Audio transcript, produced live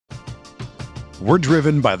We're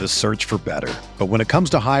driven by the search for better. But when it comes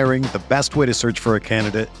to hiring, the best way to search for a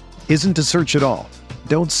candidate isn't to search at all.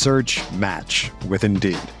 Don't search, match with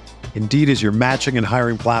Indeed. Indeed is your matching and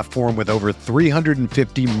hiring platform with over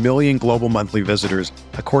 350 million global monthly visitors,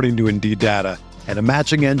 according to Indeed data, and a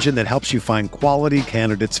matching engine that helps you find quality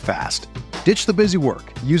candidates fast. Ditch the busy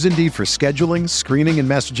work. Use Indeed for scheduling, screening, and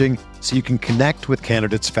messaging so you can connect with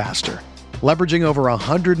candidates faster. Leveraging over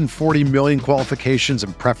 140 million qualifications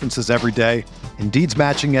and preferences every day, Indeed's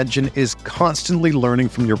matching engine is constantly learning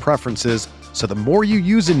from your preferences, so the more you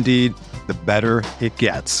use Indeed, the better it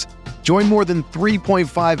gets. Join more than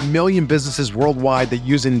 3.5 million businesses worldwide that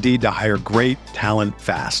use Indeed to hire great talent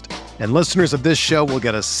fast. And listeners of this show will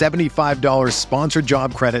get a $75 sponsored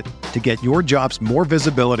job credit to get your jobs more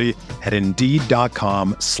visibility at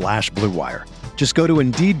Indeed.com/Blue Wire. Just go to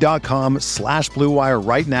Indeed.com/Blue Wire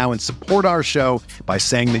right now and support our show by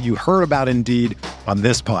saying that you heard about Indeed on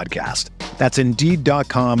this podcast. That's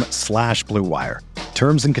Indeed.com/Blue Wire.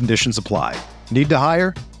 Terms and conditions apply. Need to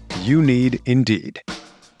hire? You need Indeed.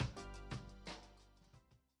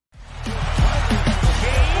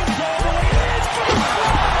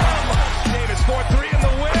 Davis scored 3 in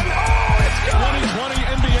the win. Oh, it's gone! 2020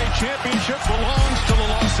 NBA championship belongs to the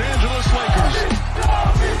Los Angeles Lakers.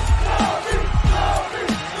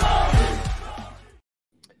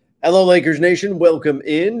 Hello, Lakers Nation. Welcome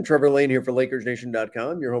in. Trevor Lane here for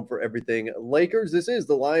LakersNation.com, your home for everything Lakers. This is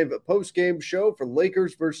the live post-game show for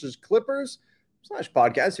Lakers versus Clippers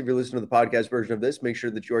 /podcast. If you're listening to the podcast version of this, make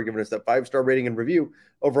sure that you are giving us that 5-star rating and review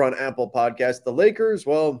over on Apple Podcasts. The Lakers,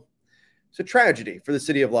 well, it's a tragedy for the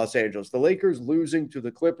city of Los Angeles. The Lakers losing to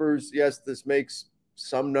the Clippers. Yes, this makes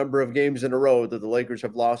some number of games in a row that the Lakers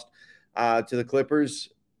have lost to the Clippers.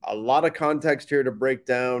 A lot of context here to break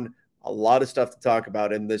down. A lot of stuff to talk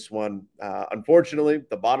about in this one. Unfortunately,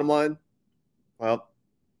 the bottom line, well,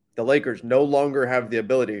 the Lakers no longer have the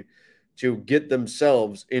ability to get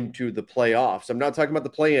themselves into the playoffs. I'm not talking about the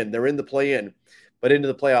play-in. They're in the play-in, but into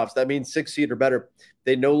the playoffs. That means 6 seed or better.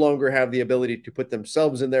 They no longer have the ability to put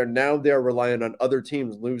themselves in there. Now they're relying on other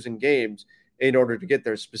teams losing games in order to get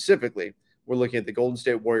there. Specifically, we're looking at the Golden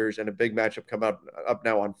State Warriors and a big matchup come up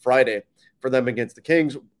now on Friday for them against the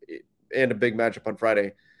Kings, and a big matchup on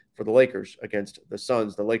Friday for the Lakers against the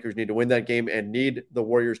Suns. The Lakers need to win that game and need the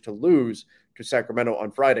Warriors to lose to Sacramento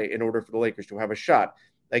on Friday in order for the Lakers to have a shot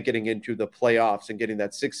at getting into the playoffs and getting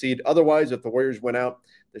that 6 seed. Otherwise, if the Warriors win out,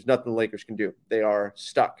 there's nothing the Lakers can do. They are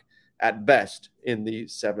stuck at best in the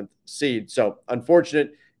 7th seed. So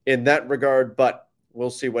unfortunate in that regard, but we'll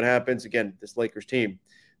see what happens. Again, this Lakers team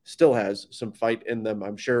still has some fight in them,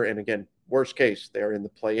 I'm sure. And again, worst case, they're in the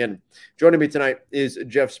play-in. Joining me tonight is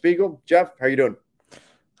Jeff Spiegel. Jeff, how are you doing?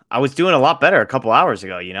 I was doing a lot better a couple hours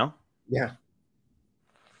ago, you know? Yeah.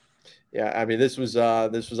 Yeah, I mean, this was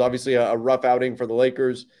obviously a rough outing for the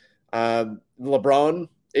Lakers. LeBron,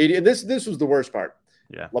 AD, and this was the worst part.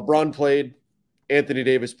 Yeah. LeBron played, Anthony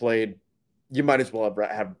Davis played. You might as well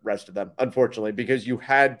have rested them, unfortunately, because you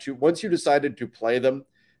had to, once you decided to play them,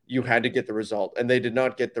 you had to get the result, and they did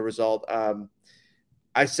not get the result.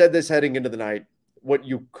 I said this heading into the night, what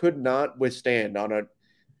you could not withstand on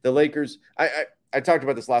the Lakers. I talked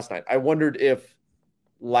about this last night. I wondered if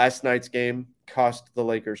last night's game cost the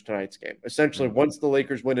Lakers tonight's game. Essentially, once the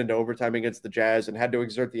Lakers went into overtime against the Jazz and had to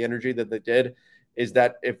exert the energy that they did, is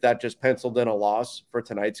that if that just penciled in a loss for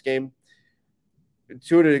tonight's game?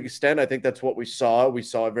 To an extent, I think that's what we saw. We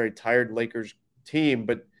saw a very tired Lakers team,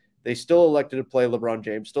 but they still elected to play LeBron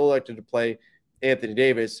James, still elected to play Anthony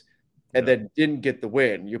Davis, and then didn't get the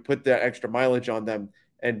win. You put that extra mileage on them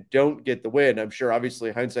and don't get the win. I'm sure,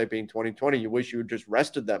 obviously, hindsight being 2020, you wish you had just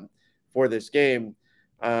rested them for this game.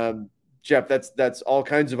 Jeff, that's all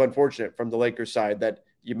kinds of unfortunate from the Lakers side that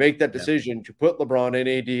you make that decision to put LeBron and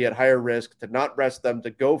AD at higher risk, to not rest them,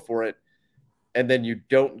 to go for it, and then you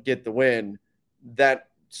don't get the win. That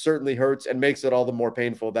certainly hurts and makes it all the more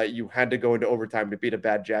painful that you had to go into overtime to beat a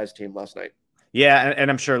bad Jazz team last night. Yeah, and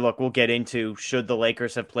I'm sure, look, we'll get into should the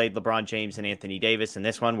Lakers have played LeBron James and Anthony Davis in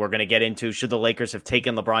this one. We're going to get into should the Lakers have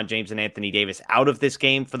taken LeBron James and Anthony Davis out of this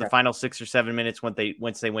game for the final 6 or 7 minutes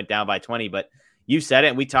once they went down by 20. But you said it,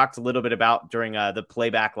 and we talked a little bit about during the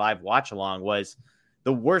playback live watch along, was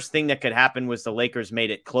the worst thing that could happen was the Lakers made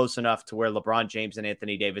it close enough to where LeBron James and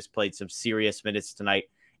Anthony Davis played some serious minutes tonight,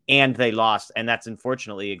 and they lost. And that's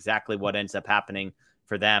unfortunately exactly what ends up happening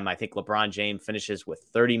for them. I think LeBron James finishes with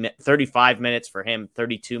 35 minutes for him,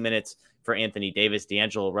 32 minutes for Anthony Davis.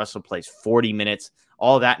 D'Angelo Russell plays 40 minutes,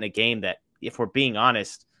 all that in a game that, if we're being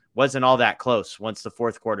honest, wasn't all that close once the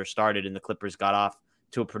fourth quarter started and the Clippers got off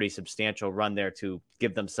to a pretty substantial run there to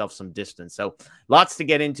give themselves some distance. So lots to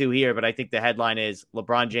get into here, but I think the headline is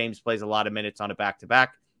LeBron James plays a lot of minutes on a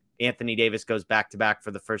back-to-back. Anthony Davis goes back-to-back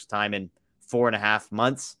for the first time in 4.5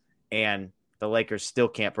 months, and the Lakers still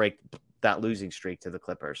can't break that losing streak to the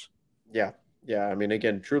Clippers. Yeah. I mean,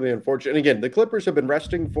 again, truly unfortunate. And again, the Clippers have been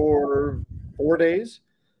resting for 4 days.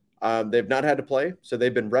 They've not had to play, so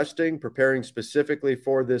they've been resting, preparing specifically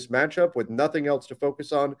for this matchup with nothing else to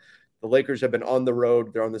focus on. The Lakers have been on the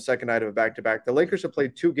road. They're on the second night of a back-to-back. The Lakers have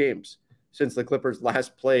played 2 games since the Clippers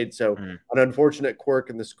last played, so an unfortunate quirk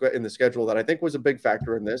in the schedule that I think was a big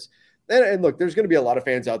factor in this. And look, there's going to be a lot of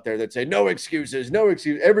fans out there that say, no excuses,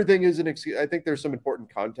 everything is an excuse. I think there's some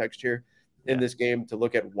important context here in this game to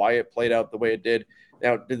look at why it played out the way it did.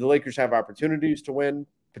 Now, did the Lakers have opportunities to win?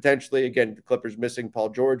 Potentially. Again, the Clippers missing Paul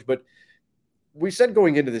George, but we said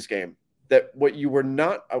going into this game that what you were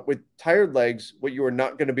not with tired legs, what you were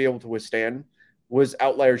not going to be able to withstand was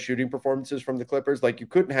outlier shooting performances from the Clippers. Like, you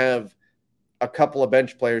couldn't have a couple of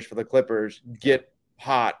bench players for the Clippers get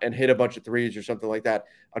hot and hit a bunch of threes or something like that.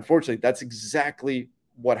 Unfortunately, that's exactly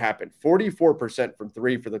what happened. 44% from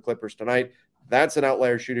 3 for the Clippers tonight. That's an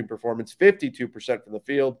outlier shooting performance. 52% from the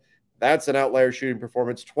field. That's an outlier shooting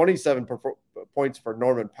performance. 27 points for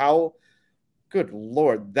Norman Powell. Good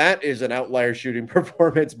Lord, that is an outlier shooting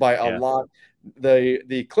performance by a lot.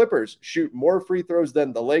 The Clippers shoot more free throws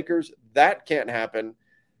than the Lakers. That can't happen.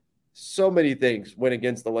 So many things went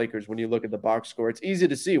against the Lakers when you look at the box score. It's easy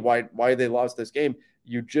to see why they lost this game.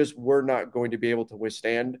 You just were not going to be able to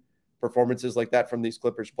withstand performances like that from these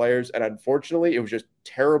Clippers players. And unfortunately, it was just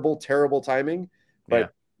terrible, terrible timing.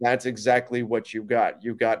 But that's exactly what you got.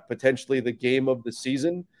 You got potentially the game of the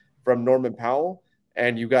season from Norman Powell,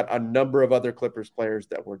 and you got a number of other Clippers players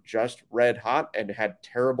that were just red hot and had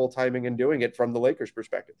terrible timing in doing it from the Lakers'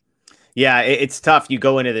 perspective. Yeah, it's tough. You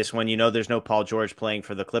go into this when you know there's no Paul George playing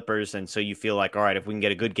for the Clippers, and so you feel like, all right, if we can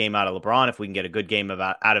get a good game out of LeBron, if we can get a good game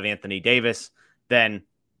out of Anthony Davis, then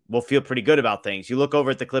we'll feel pretty good about things. You look over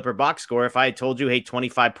at the Clipper box score. If I had told you, hey,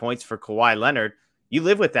 25 points for Kawhi Leonard, you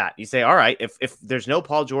live with that. You say, all right, if there's no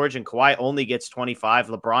Paul George and Kawhi only gets 25,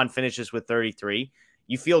 LeBron finishes with 33,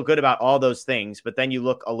 you feel good about all those things. But then you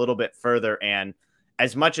look a little bit further, and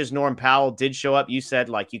as much as Norm Powell did show up, you said,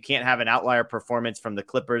 like, you can't have an outlier performance from the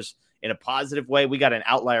Clippers in a positive way. We got an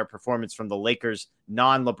outlier performance from the Lakers,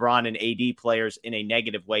 non-LeBron and AD players in a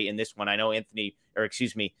negative way in this one. I know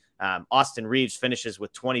Austin Reeves finishes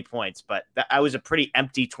with 20 points, but that was a pretty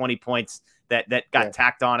empty 20 points that got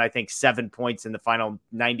tacked on, I think 7 points in the final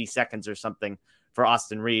 90 seconds or something for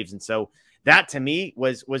Austin Reeves. And so that to me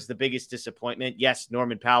was the biggest disappointment. Yes,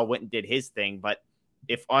 Norman Powell went and did his thing, but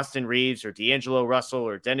if Austin Reeves or D'Angelo Russell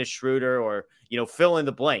or Dennis Schroeder or, fill in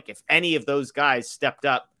the blank, if any of those guys stepped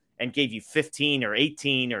up and gave you 15 or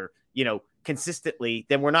 18 or, consistently,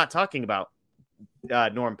 then we're not talking about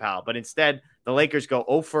Norm Powell. But instead, the Lakers go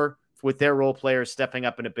 0-for with their role players stepping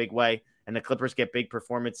up in a big way. And the Clippers get big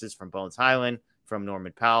performances from Bones Highland, from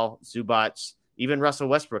Norman Powell, Zubac, even Russell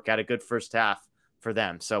Westbrook had a good first half for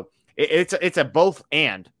them. So it's a both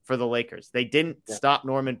and for the Lakers. They didn't stop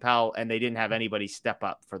Norman Powell, and they didn't have anybody step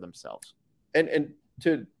up for themselves. And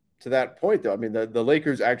to that point, though, I mean, the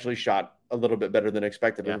Lakers actually shot a little bit better than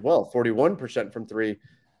expected as well. 41% from 3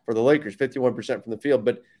 for the Lakers, 51% from the field.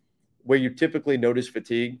 But where you typically notice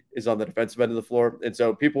fatigue is on the defensive end of the floor. And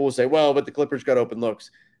so people will say, well, but the Clippers got open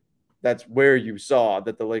looks. That's where you saw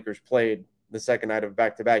that the Lakers played the second night of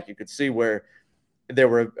back-to-back. You could see where there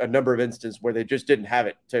were a number of instances where they just didn't have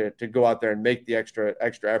it to go out there and make the extra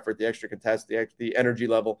effort, the extra contest, the energy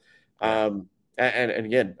level. And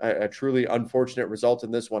again, a truly unfortunate result in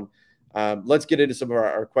this one. Let's get into some of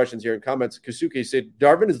our questions here in comments. Kasuke said,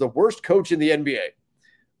 Darvin is the worst coach in the NBA.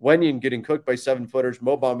 Wenyen getting cooked by 7-footers.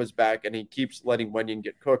 Mo Bamba's back, and he keeps letting Wenyen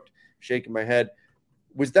get cooked. Shaking my head.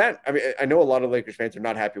 Was that? I mean, I know a lot of Lakers fans are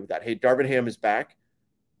not happy with that. Hey, Darvin Ham is back.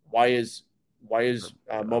 Why is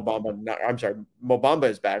Mo Bamba not? I'm sorry, Mo Bamba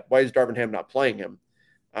is back. Why is Darvin Ham not playing him?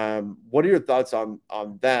 What are your thoughts on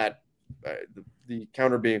that? The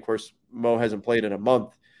counter being, of course, Mo hasn't played in a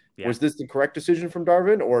month. Yeah. Was this the correct decision from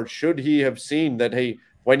Darvin, or should he have seen that, hey,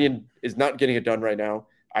 Wenyen is not getting it done right now?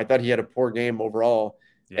 I thought he had a poor game overall.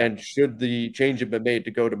 Yeah. And should the change have been made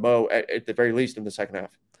to go to Mo at the very least in the second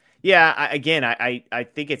half? Yeah, I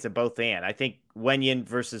think it's a both and. I think Wenyen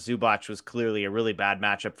versus Zubac was clearly a really bad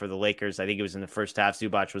matchup for the Lakers. I think it was in the first half.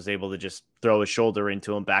 Zubac was able to just throw a shoulder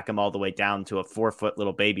into him, back him all the way down to a 4-foot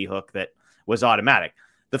little baby hook that was automatic.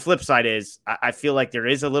 The flip side is I feel like there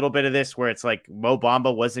is a little bit of this where it's like Mo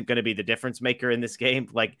Bamba wasn't going to be the difference maker in this game.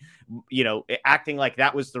 Like, acting like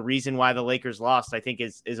that was the reason why the Lakers lost, I think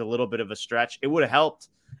is a little bit of a stretch. It would have helped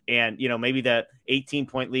And, maybe the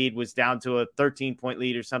 18-point lead was down to a 13-point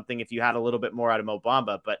lead or something if you had a little bit more out of Mo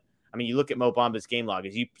Bamba. But, I mean, you look at Mo Bamba's game log,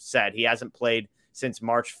 as you said, he hasn't played since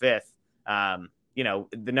March 5th.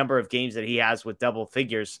 The number of games that he has with double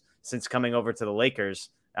figures since coming over to the Lakers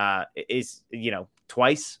is,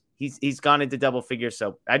 twice he's gone into double figures.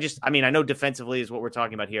 So I know defensively is what we're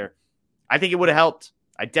talking about here. I think it would have helped.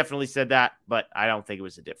 I definitely said that, but I don't think it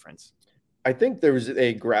was a difference. I think there was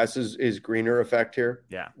a grass is greener effect here.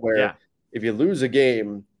 Yeah. Where if you lose a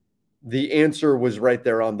game, the answer was right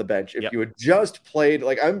there on the bench. If you had just played,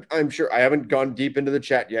 like I'm sure I haven't gone deep into the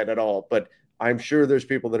chat yet at all, but I'm sure there's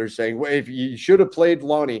people that are saying, well, if you should have played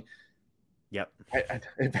Lonnie. Yep.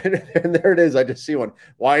 And there it is. I just see one.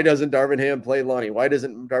 Why doesn't Darvin Ham play Lonnie? Why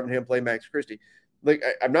doesn't Darvin Ham play Max Christie? Like,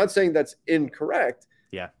 I'm not saying that's incorrect.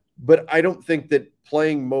 Yeah. But I don't think that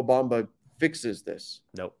playing Mo Bamba fixes this.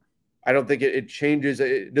 Nope. I don't think it changes.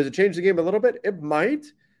 Does it change the game a little bit? It might.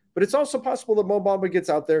 But it's also possible that Mo Bamba gets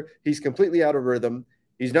out there. He's completely out of rhythm.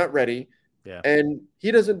 He's not ready. Yeah. And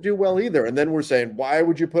he doesn't do well either. And then we're saying, why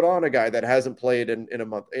would you put on a guy that hasn't played in a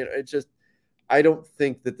month? It's just, I don't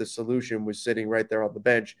think that the solution was sitting right there on the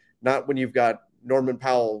bench. Not when you've got Norman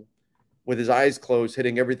Powell with his eyes closed,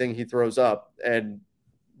 hitting everything he throws up. And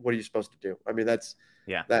what are you supposed to do? I mean, that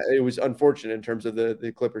it was unfortunate in terms of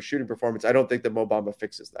the Clippers shooting performance. I don't think that Mo Bamba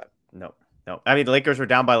fixes that. No. I mean, the Lakers were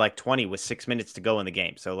down by like 20 with 6 minutes to go in the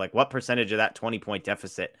game. So, like, what percentage of that 20-point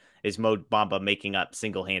deficit is Mo Bamba making up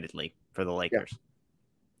single-handedly for the Lakers?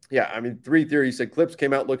 Yeah, I mean, 3 Theory said Clips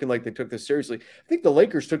came out looking like they took this seriously. I think the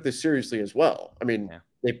Lakers took this seriously as well. I mean,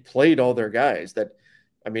 they played all their guys that,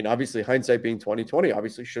 I mean, obviously hindsight being 2020,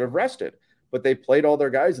 obviously should have rested, but they played all their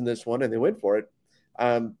guys in this one and they went for it.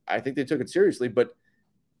 I think they took it seriously, but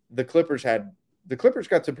the Clippers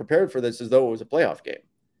got to prepare for this as though it was a playoff game.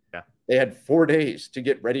 Yeah. They had 4 days to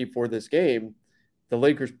get ready for this game. The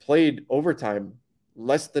Lakers played overtime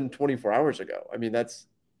less than 24 hours ago. I mean, that's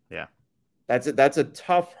a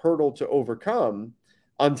tough hurdle to overcome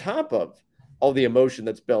on top of all the emotion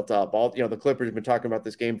that's built up. The Clippers have been talking about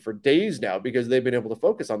this game for days now because they've been able to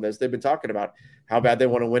focus on this. They've been talking about how bad they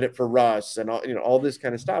want to win it for Russ and all this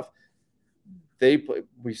kind of stuff.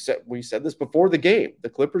 We said this before the game. The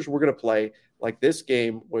Clippers were going to play like this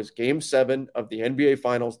game was Game 7 of the NBA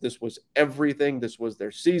Finals. This was everything. This was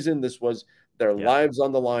their season. This was their lives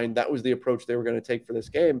on the line. That was the approach they were going to take for this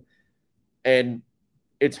game. And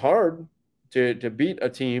it's hard to beat a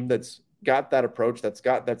team that's got that approach, that's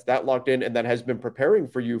that locked in, and that has been preparing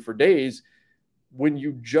for you for days when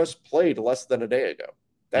you just played less than a day ago.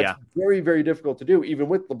 That's very, very difficult to do, even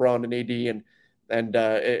with LeBron and AD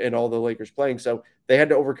and all the Lakers playing. So they had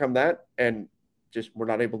to overcome that and just were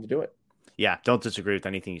not able to do it. Yeah, don't disagree with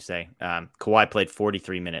anything you say. Kawhi played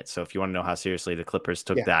 43 minutes. So if you want to know how seriously the Clippers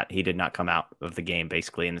took that, he did not come out of the game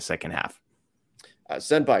basically in the second half.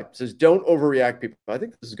 Senpai says, don't overreact, people. I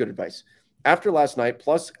think this is good advice. After last night,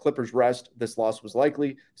 plus Clippers rest, this loss was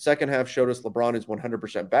likely. Second half showed us LeBron is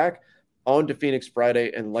 100% back. On to Phoenix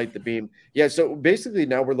Friday and light the beam. Yeah, so basically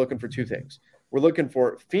now we're looking for 2 things. We're looking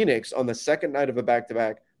for Phoenix on the second night of a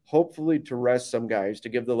back-to-back, hopefully to rest some guys, to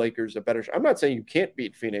give the Lakers a better shot. I'm not saying you can't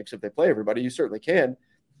beat Phoenix if they play everybody. You certainly can.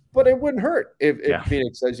 But it wouldn't hurt if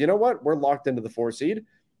Phoenix says, you know what, we're locked into the 4 seed.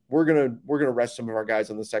 We're gonna rest some of our guys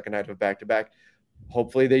on the second night of a back-to-back.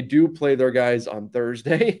 Hopefully they do play their guys on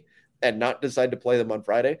Thursday and not decide to play them on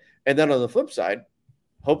Friday. And then on the flip side,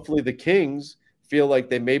 hopefully the Kings feel like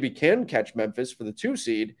they maybe can catch Memphis for the 2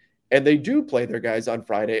 seed, and they do play their guys on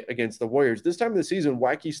Friday against the Warriors. This time of the season,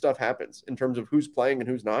 wacky stuff happens in terms of who's playing and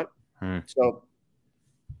who's not. So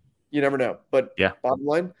you never know. But bottom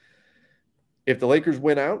line, if the Lakers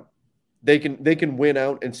win out, they can win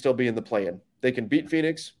out and still be in the play-in. They can beat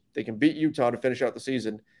Phoenix. They can beat Utah to finish out the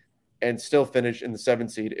season and still finish in the 7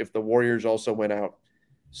 seed if the Warriors also win out.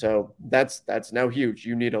 So that's now huge.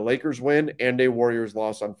 You need a Lakers win and a Warriors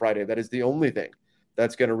loss on Friday. That is the only thing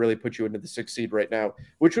that's going to really put you into the 6 seed right now,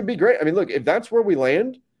 which would be great. I mean, look, if that's where we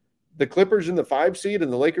land, the Clippers in the 5 seed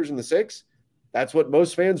and the Lakers in the 6, that's what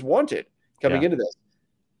most fans wanted coming into this.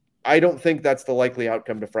 I don't think that's the likely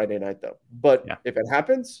outcome to Friday night, though. But if it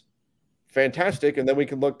happens, fantastic. And then we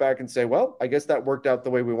can look back and say, well, I guess that worked out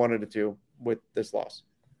the way we wanted it to with this loss.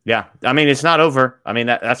 Yeah. I mean, it's not over. I mean,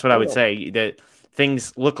 that's what I would say. That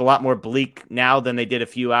things look a lot more bleak now than they did a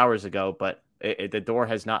few hours ago, but the door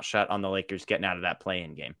has not shut on the Lakers getting out of that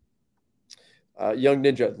play-in game. Young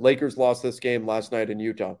Ninja, Lakers lost this game last night in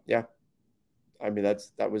Utah. Yeah. I mean,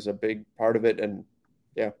 that was a big part of it. And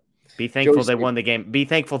be thankful they won the game. Be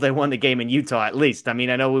thankful they won the game in Utah, at least. I mean,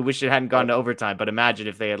 I know we wish it hadn't gone to overtime, but imagine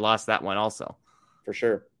if they had lost that one also. For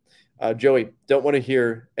sure. Joey, don't want to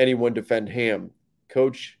hear anyone defend Ham.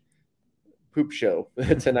 coach poop show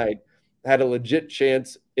tonight had a legit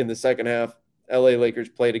chance in the second half. LA Lakers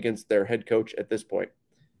played against their head coach at this point.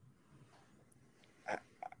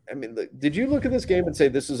 I mean, did you look at this game and say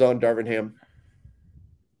this is on Darvin Ham?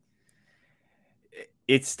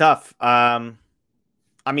 It's tough. I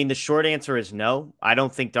mean, the short answer is no. I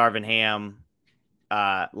don't think Darvin Ham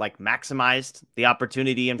maximized the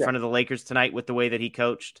opportunity in front of the Lakers tonight with the way that he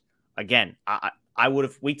coached. Again, I would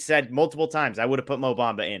have, we said multiple times, I would have put Mo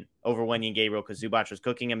Bamba in over Wenyen Gabriel because Zubac was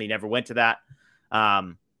cooking him. He never went to that.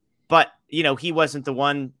 But, you know, he wasn't the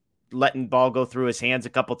one letting ball go through his hands a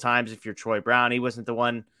couple times. If you're Troy Brown, he wasn't the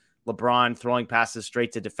one LeBron throwing passes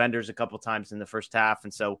straight to defenders a couple times in the first half.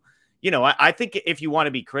 And so, you know, I think if you want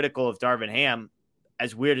to be critical of Darvin Ham,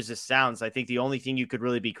 as weird as this sounds, I think the only thing you could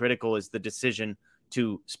really be critical is the decision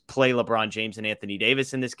to play LeBron James and Anthony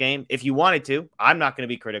Davis in this game. If you wanted to, I'm not going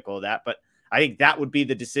to be critical of that, but I think that would be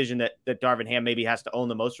the decision that Darvin Ham maybe has to own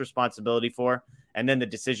the most responsibility for. And then the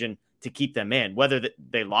decision to keep them in, whether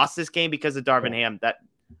they lost this game because of Darvin Ham,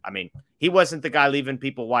 he wasn't the guy leaving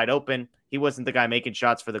people wide open. He wasn't the guy making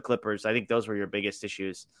shots for the Clippers. I think those were your biggest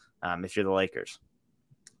issues if you're the Lakers.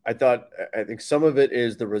 I think some of it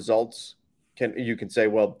is the results. You can say,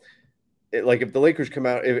 well, if the Lakers come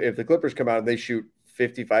out, if the Clippers come out and they shoot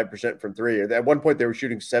 55% from three, or at one point they were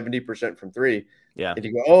shooting 70% from three. Yeah. And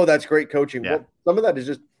you go, oh, that's great coaching. Yeah. Well, some of that is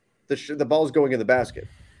just the ball's going in the basket.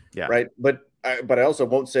 Yeah. Right. But I also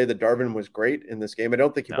won't say that Darvin was great in this game. I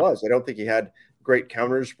don't think he was. I don't think he had great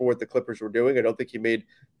counters for what the Clippers were doing. I don't think he made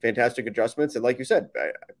fantastic adjustments. And like you said,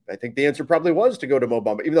 I think the answer probably was to go to Mo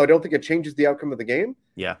Bamba, even though I don't think it changes the outcome of the game.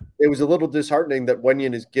 Yeah. It was a little disheartening that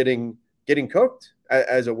Wenyen is getting cooked,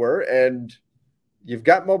 as it were, and you've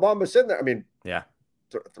got Mo Bamba sitting there. I mean, yeah,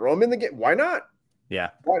 throw him in the game. Why not? Yeah.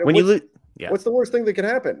 What's the worst thing that could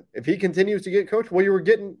happen if he continues to get coached? Well,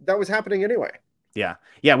 that was happening anyway. Yeah.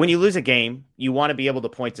 Yeah. When you lose a game, you want to be able to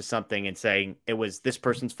point to something and say it was this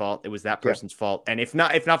person's fault. It was that person's fault. And if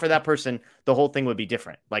not for that person, the whole thing would be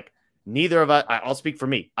different. Like neither of us, I'll speak for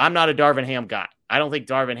me. I'm not a Darvin Ham guy. I don't think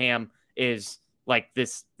Darvin Ham is like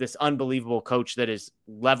this unbelievable coach that is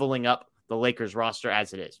leveling up the Lakers roster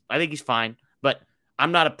as it is. I think he's fine, but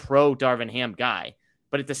I'm not a pro Darvin Ham guy.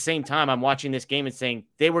 But at the same time, I'm watching this game and saying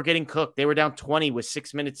they were getting cooked. They were down 20 with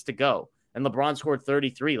 6 minutes to go. And LeBron scored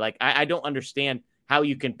 33. Like, I don't understand how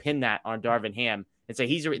you can pin that on Darvin Ham and say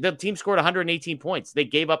the team scored 118 points. They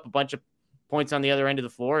gave up a bunch of points on the other end of the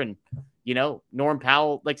floor. And, you know, Norm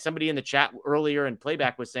Powell, like somebody in the chat earlier in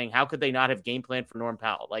playback was saying, how could they not have game planned for Norm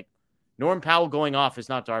Powell? Like, Norm Powell going off is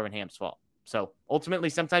not Darvin Ham's fault. So ultimately,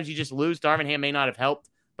 sometimes you just lose. Darvin Ham may not have helped,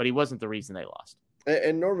 but he wasn't the reason they lost.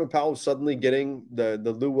 And Norman Powell suddenly getting the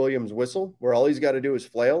Lou Williams whistle, where all he's got to do is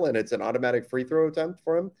flail, and it's an automatic free throw attempt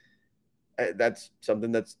for him. That's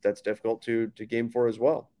something that's difficult to game for as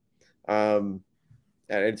well. And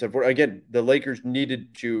it's again, the Lakers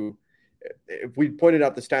needed to. If we pointed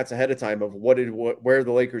out the stats ahead of time of where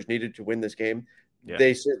the Lakers needed to win this game,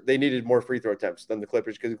 they needed more free throw attempts than the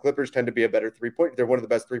Clippers, because the Clippers tend to be a better 3-point. They're one of the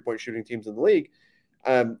best 3-point shooting teams in the league.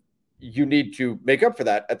 You need to make up for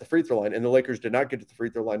that at the free throw line, and the Lakers did not get to the free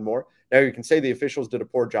throw line more. Now you can say the officials did a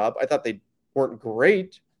poor job. I thought they weren't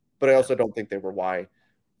great, but I also don't think they were why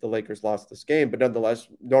the Lakers lost this game. But nonetheless,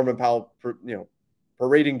 Norman Powell,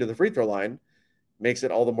 parading to the free throw line makes it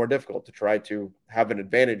all the more difficult to try to have an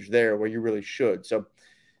advantage there where you really should. So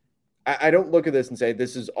I don't look at this and say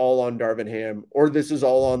this is all on Darvin Ham, or this is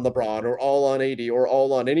all on LeBron, or all on AD, or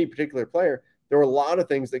all on any particular player. There were a lot of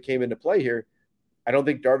things that came into play here. I don't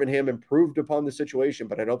think Darvin Ham improved upon the situation,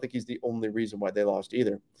 but I don't think he's the only reason why they lost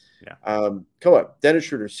either. Yeah. Koa, Dennis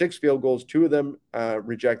Schroeder, 6 field goals, 2 of them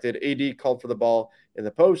rejected. AD called for the ball in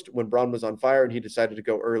the post when Braun was on fire, and he decided to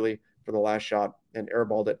go early for the last shot and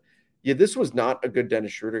airballed it. Yeah, this was not a good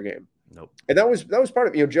Dennis Schroeder game. Nope. And that was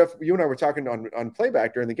part of, Jeff, you and I were talking on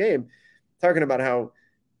playback during the game, talking about how,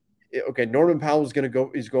 Norman Powell is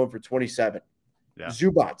going for 27. Yeah.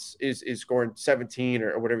 Zubac is scoring 17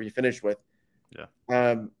 or whatever you finished with.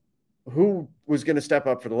 Yeah. Who was going to step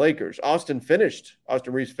up for the Lakers? Austin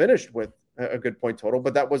Reeves finished with a good point total,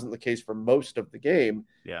 but that wasn't the case for most of the game.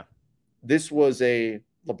 Yeah. This was a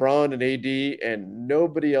LeBron and AD, and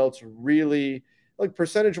nobody else really, like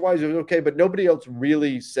percentage-wise, it was okay, but nobody else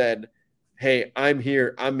really said, hey, I'm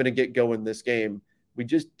here. I'm going to get going this game. We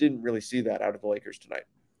just didn't really see that out of the Lakers tonight.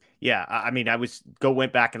 Yeah. I mean,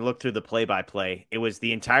 went back and looked through the play-by-play. It was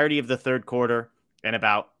the entirety of the third quarter and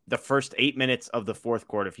about the first 8 minutes of the fourth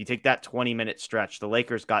quarter. If you take that 20-minute stretch, the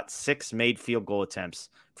Lakers got 6 made field goal attempts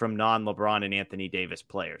from non-LeBron and Anthony Davis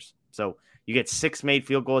players. So you get 6 made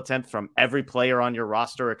field goal attempts from every player on your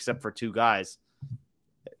roster except for 2 guys.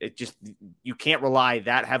 it just, you can't rely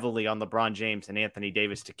that heavily on LeBron James and Anthony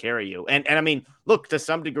Davis to carry you. And I mean, look, to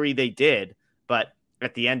some degree they did, but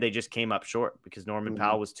at the end they just came up short because Norman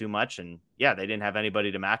Powell was too much. And yeah, they didn't have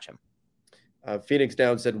anybody to match him. Phoenix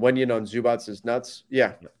Down said Wenyen on Zubats is nuts.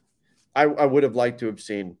 Yeah. I would have liked to have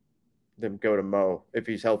seen them go to Mo if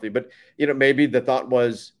he's healthy, but maybe the thought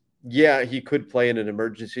was, yeah, he could play in an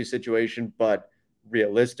emergency situation, but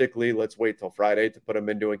realistically, let's wait till Friday to put him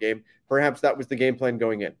into a game. Perhaps that was the game plan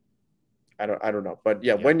going in. I don't know, but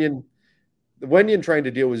yeah. Wenyen trying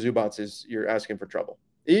to deal with Zubats is, you're asking for trouble.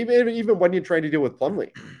 Even Wenyen trying to deal with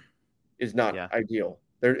Plumlee is not ideal.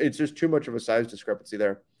 It's just too much of a size discrepancy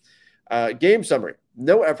there. Game summary: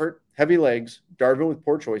 no effort, heavy legs, Darvin with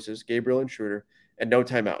poor choices, Gabriel and Schroeder, and no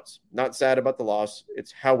timeouts. Not sad about the loss.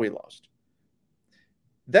 It's how we lost.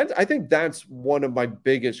 I think that's one of my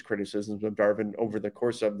biggest criticisms of Darvin over the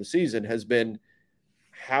course of the season has been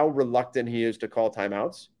how reluctant he is to call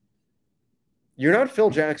timeouts. You're not Phil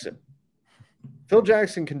Jackson. Phil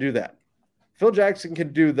Jackson can do that. Phil Jackson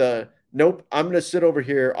can do nope, I'm going to sit over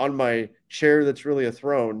here on my chair that's really a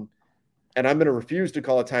throne, and I'm going to refuse to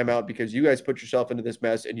call a timeout because you guys put yourself into this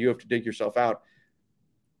mess and you have to dig yourself out.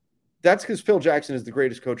 That's because Phil Jackson is the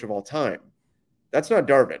greatest coach of all time. That's not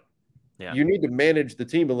Darvin. Yeah. You need to manage the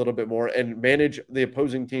team a little bit more and manage the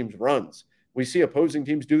opposing team's runs. We see opposing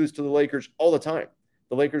teams do this to the Lakers all the time.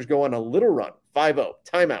 The Lakers go on a little run, 5-0,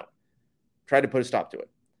 timeout, try to put a stop to it.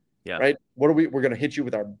 Yeah. Right? We're going to hit you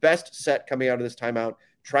with our best set coming out of this timeout,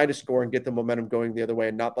 try to score and get the momentum going the other way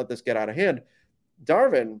and not let this get out of hand.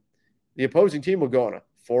 Darvin, the opposing team will go on a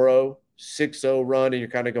 4-0, 6-0 run, and you're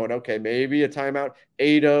kind of going, okay, maybe a timeout,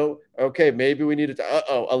 8-0. Okay, maybe we need it to,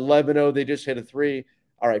 11-0, they just hit a 3.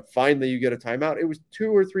 All right, finally you get a timeout. It was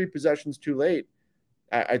 2 or 3 possessions too late.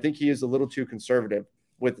 I think he is a little too conservative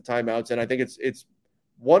with the timeouts, and I think it's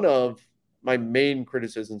one of my main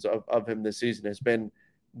criticisms of him this season has been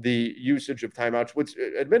the usage of timeouts, which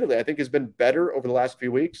admittedly I think has been better over the last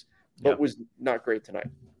few weeks, but was not great tonight.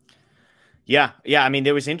 Yeah. I mean,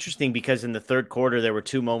 it was interesting because in the third quarter, there were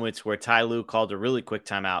 2 moments where Ty Lue called a really quick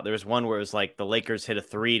timeout. There was one where it was like the Lakers hit a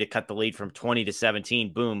 3 to cut the lead from 20 to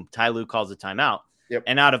 17. Boom. Ty Lue calls a timeout. Yep.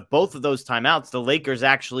 And out of both of those timeouts, the Lakers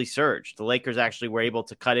actually surged. The Lakers actually were able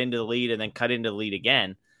to cut into the lead and then cut into the lead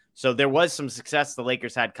again. So there was some success the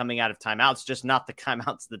Lakers had coming out of timeouts, just not the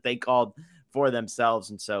timeouts that they called for themselves.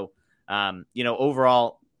 And so,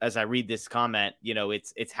 overall, as I read this comment,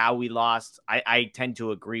 it's how we lost. I tend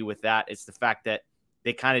to agree with that. It's the fact that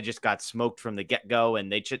they kind of just got smoked from the get-go,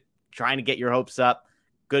 and they trying to get your hopes up.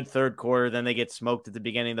 Good third quarter, then they get smoked at the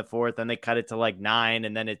beginning of the fourth, then they cut it to like 9,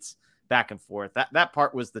 and then it's back and forth. That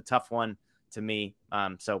part was the tough one to me.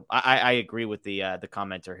 So I agree with the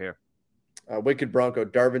commenter here. Wicked Bronco,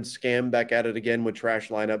 Darvin scam back at it again with trash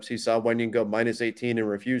lineups. He saw Wenyen go -18 and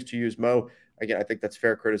refused to use Mo. Again, I think that's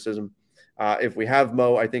fair criticism. If we have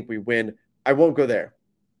Mo, I think we win. I won't go there.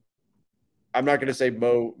 I'm not going to say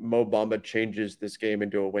Mo Bamba changes this game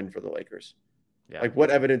into a win for the Lakers. Yeah. Like, what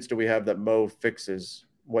evidence do we have that Mo fixes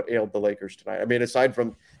what ailed the Lakers tonight? I mean, aside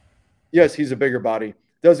from, yes, he's a bigger body,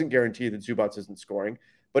 doesn't guarantee that Zubats isn't scoring,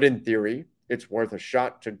 but in theory, it's worth a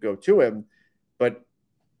shot to go to him. But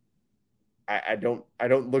I don't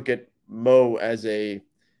look at Mo as you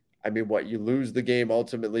lose the game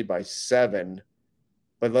ultimately by 7,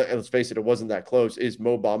 but let's face it, it wasn't that close. Is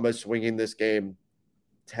Mo Bamba swinging this game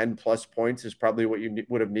 10 plus points is probably what you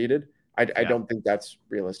would have needed? I don't think that's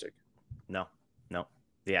realistic. No.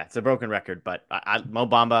 Yeah, it's a broken record, but Mo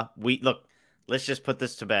Bamba, let's just put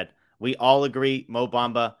this to bed. We all agree Mo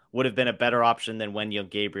Bamba would have been a better option than Wenyen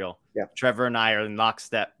Gabriel. Yeah. Trevor and I are in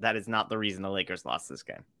lockstep. That is not the reason the Lakers lost this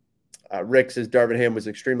game. Rick says Darvin Ham was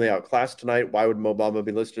extremely outclassed tonight. Why would Mo Bamba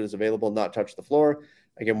be listed as available, not touch the floor?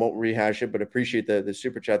 Again, won't rehash it, but appreciate the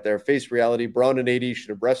super chat there. Face reality. Braun and AD should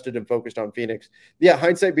have rested and focused on Phoenix. Yeah,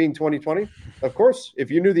 hindsight being 20/20. Of course,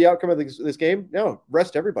 if you knew the outcome of this game, no,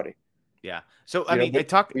 rest everybody. Yeah. So,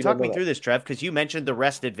 talk me through this, Trev, because you mentioned the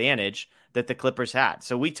rest advantage that the Clippers had.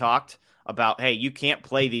 So we talked about, hey, you can't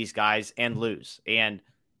play these guys and lose. And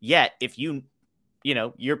yet, if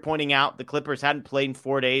you're pointing out the Clippers hadn't played in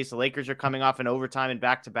 4 days. The Lakers are coming off an overtime and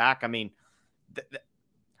back-to-back. I mean,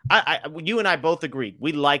 you and I both agreed.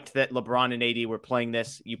 We liked that LeBron and AD were playing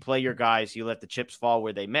this. You play your guys. You let the chips fall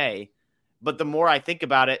where they may. But the more I think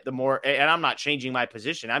about it, the more – and I'm not changing my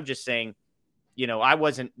position. I'm just saying, I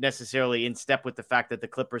wasn't necessarily in step with the fact that the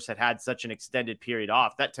Clippers had such an extended period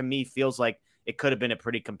off. That, to me, feels like it could have been a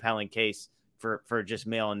pretty compelling case for just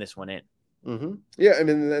mailing this one in. Mm-hmm. Yeah, I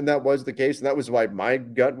mean, and that was the case, and that was why my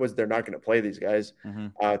gut was they're not going to play these guys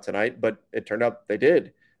tonight, but it turned out they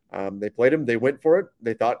did. They played him. They went for it.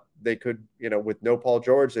 They thought they could, with no Paul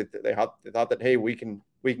George, they thought that, hey, we can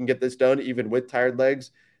get this done even with tired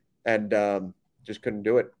legs, and just couldn't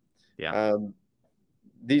do it. Yeah.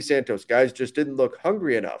 These Santos guys just didn't look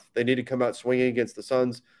hungry enough. They need to come out swinging against the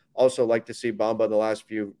Suns. Also like to see Bamba the last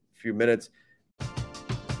few minutes.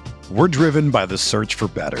 We're driven by the search for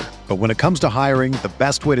better. But when it comes to hiring, the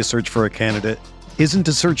best way to search for a candidate isn't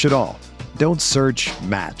to search at all. Don't search,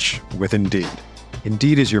 match with Indeed.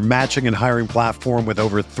 Indeed is your matching and hiring platform with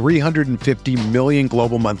over 350 million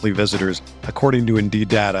global monthly visitors, according to Indeed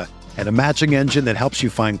data, and a matching engine that helps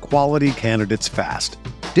you find quality candidates fast.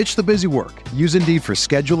 Ditch the busy work. Use Indeed for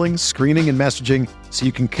scheduling, screening, and messaging so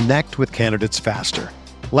you can connect with candidates faster.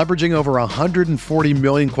 Leveraging over 140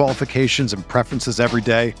 million qualifications and preferences every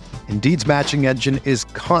day, Indeed's matching engine is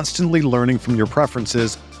constantly learning from your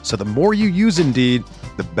preferences, so the more you use Indeed,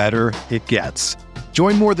 the better it gets.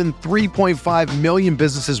 Join more than 3.5 million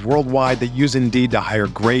businesses worldwide that use Indeed to hire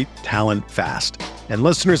great talent fast. And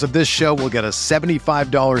listeners of this show will get a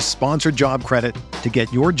 $75 sponsored job credit to get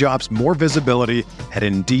your jobs more visibility at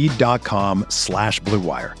Indeed.com/Blue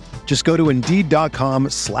Wire. Just go to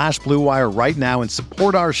Indeed.com/Blue Wire right now and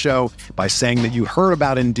support our show by saying that you heard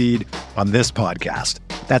about Indeed on this podcast.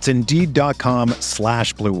 That's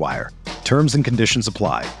Indeed.com/Blue Wire. Terms and conditions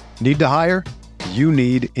apply. Need to hire? You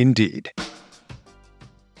need Indeed.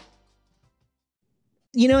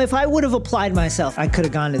 If I would have applied myself, I could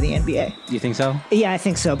have gone to the NBA. You think so? Yeah, I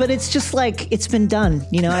think so. But it's just like, it's been done.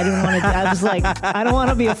 I didn't want to, I was like, I don't want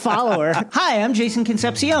to be a follower. Hi, I'm Jason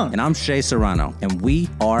Concepcion. And I'm Shea Serrano. And we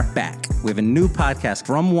are back. We have a new podcast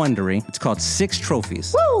from Wondery. It's called Six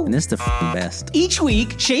Trophies. Woo! And it's the best. Each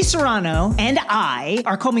week, Shea Serrano and I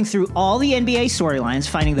are combing through all the NBA storylines,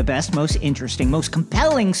 finding the best, most interesting, most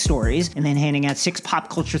compelling stories, and then handing out 6 pop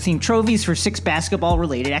culture themed trophies for 6 basketball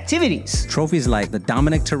related activities. Trophies like the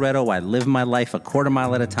Dominic Toretto I Live My Life a Quarter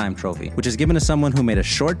Mile at a Time trophy, which is given to someone who made a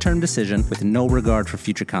short-term decision with no regard for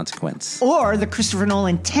future consequence. Or the Christopher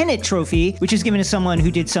Nolan Tenet trophy, which is given to someone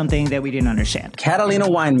who did something that we didn't understand. Catalina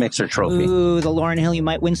Wine Mixer trophy. Ooh, the Lauryn Hill You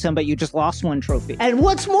Might Win Some, But You Just Lost One trophy. And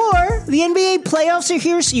what's more, the NBA playoffs are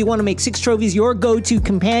here, so you want to make Six Trophies your go-to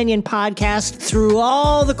companion podcast through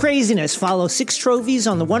all the craziness. Follow Six Trophies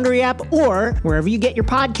on the Wondery app or wherever you get your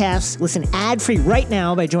podcasts. Listen ad-free right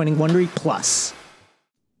now by joining Wondery Plus.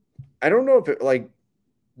 I don't know if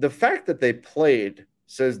the fact that they played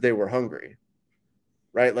says they were hungry,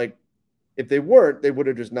 right? Like, if they weren't, they would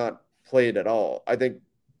have just not played at all. I think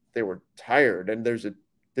they were tired, and there's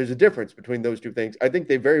a difference between those two things. I think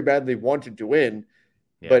they very badly wanted to win,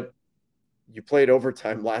 but you played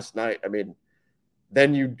overtime last night. I mean,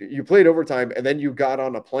 then you played overtime, and then you got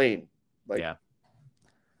on a plane.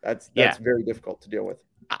 That's very difficult to deal with.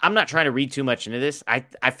 I'm not trying to read too much into this.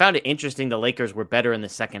 I found it interesting the Lakers were better in the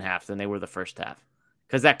second half than they were the first half,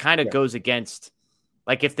 because that kind of goes against,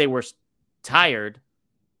 like, if they were tired,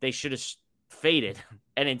 they should have faded.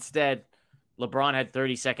 And instead, LeBron had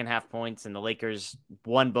 30 second half points, and the Lakers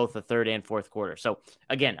won both the third and fourth quarter. So,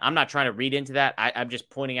 again, I'm not trying to read into that. I'm just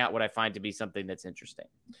pointing out what I find to be something that's interesting.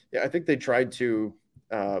 Yeah, I think they tried to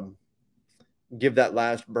give that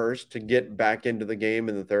last burst to get back into the game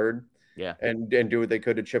in the third. Yeah. And do what they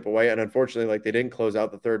could to chip away. And unfortunately, they didn't close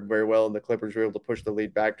out the third very well, and the Clippers were able to push the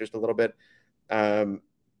lead back just a little bit.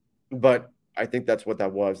 But I think that's what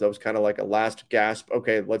that was. That was kind of like a last gasp.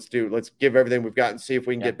 Okay, let's give everything we've got and see if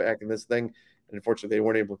we can get back in this thing. And unfortunately, they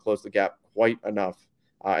weren't able to close the gap quite enough.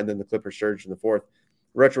 And then the Clippers surged in the fourth.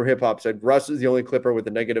 Retro Hip Hop said, Russ is the only Clipper with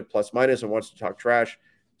a negative plus-minus and wants to talk trash.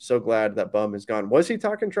 So glad that bum is gone. Was he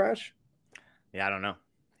talking trash? Yeah, I don't know.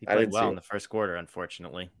 He played well in the first quarter,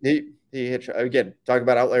 unfortunately. He hit, again, talk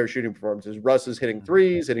about outlier shooting performances. Russ is hitting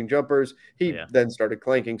threes, hitting jumpers. He then started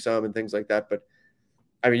clanking some and things like that. But,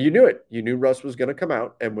 I mean, you knew it. You knew Russ was going to come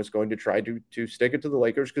out and was going to try to stick it to the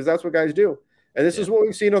Lakers, because that's what guys do. And this is what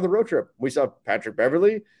we've seen on the road trip. We saw Patrick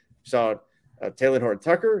Beverley, saw Taylor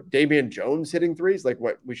Horton-Tucker, Damian Jones hitting threes.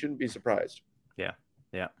 We shouldn't be surprised. Yeah.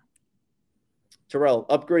 Terrell,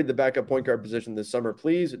 upgrade the backup point guard position this summer,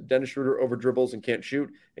 please. Dennis Schroeder over dribbles and can't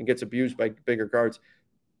shoot and gets abused by bigger guards.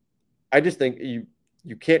 I just think you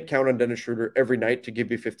can't count on Dennis Schroeder every night to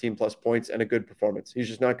give you 15-plus points and a good performance. He's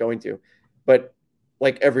just not going to. But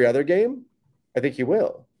like every other game, I think he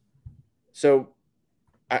will. So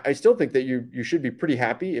I still think that you should be pretty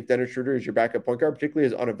happy if Dennis Schroeder is your backup point guard,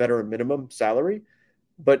 particularly as on a veteran minimum salary.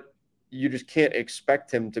 But you just can't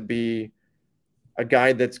expect him to be a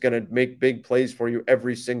guy that's going to make big plays for you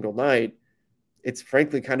every single night. It's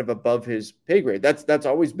frankly kind of above his pay grade. That's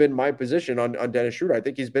always been my position on Dennis Schroeder. I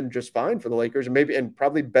think he's been just fine for the Lakers, and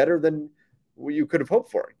probably better than you could have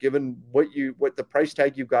hoped for, given what the price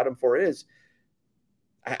tag you got him for is.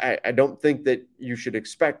 I don't think that you should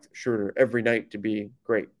expect Schroeder every night to be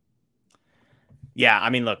great. Yeah, I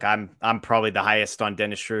mean, look, I'm probably the highest on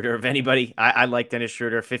Dennis Schroeder of anybody. I like Dennis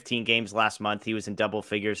Schroeder. 15 games last month. He was in double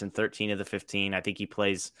figures in 13 of the 15. I think he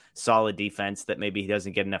plays solid defense that maybe he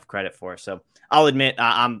doesn't get enough credit for. So I'll admit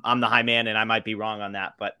I'm the high man, and I might be wrong on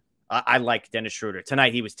that, but I like Dennis Schroeder.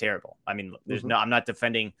 Tonight he was terrible. I mean, look, I'm not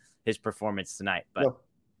defending his performance tonight, but. No.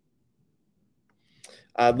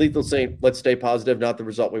 Lethal Saint, let's stay positive. Not the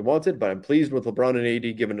result we wanted, but I'm pleased with LeBron and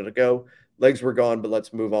AD giving it a go. Legs were gone, but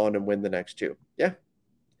let's move on and win the next two. Yeah.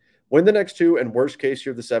 Win the next two, and worst case,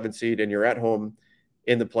 you're the 7th seed, and you're at home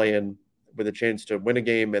in the play-in with a chance to win a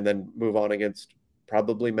game and then move on against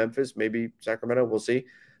probably Memphis, maybe Sacramento. We'll see.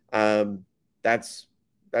 That's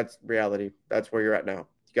reality. That's where you're at now.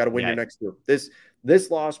 You got to win your next two.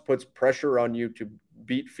 This loss puts pressure on you to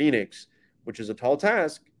beat Phoenix, which is a tall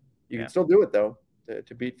task. You can still do it, though.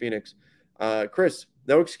 To beat Phoenix. Chris,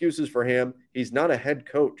 no excuses for him. He's not a head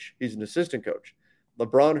coach. He's an assistant coach.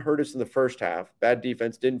 LeBron hurt us in the first half. Bad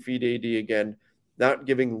defense, didn't feed AD again. Not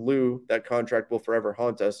giving Lou that contract will forever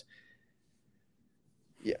haunt us.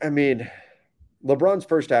 Yeah, I mean, LeBron's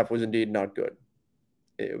first half was indeed not good.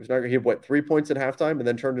 It was not good. He had, 3 points at halftime and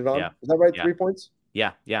then turned it on? Yeah. Is that right? Yeah. 3 points?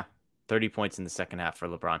 Yeah. 30 points in the second half for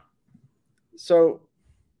LeBron. So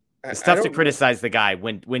it's tough to criticize the guy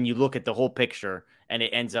when you look at the whole picture and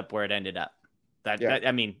it ends up where it ended up.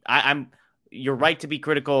 You're right to be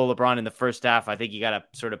critical of LeBron in the first half. I think you got to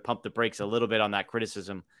sort of pump the brakes a little bit on that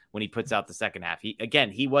criticism when he puts out the second half.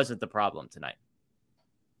 He wasn't the problem tonight.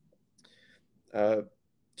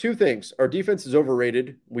 Two things. Our defense is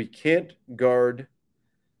overrated. We can't guard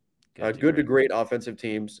good to great offensive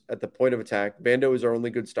teams at the point of attack. Vando is our only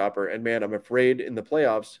good stopper. And man, I'm afraid in the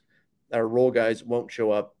playoffs, our role guys won't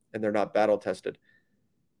show up and they're not battle tested.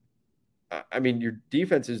 I mean, your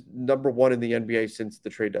defense is number 1 in the NBA since the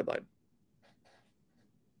trade deadline.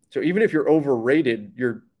 So even if you're overrated,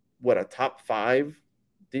 you're a top 5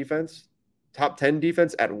 defense, top 10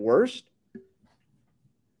 defense at worst.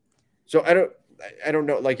 So I don't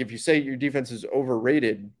know. Like, if you say your defense is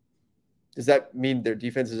overrated, does that mean their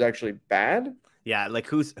defense is actually bad? Yeah, like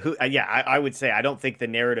who? Yeah, I would say I don't think the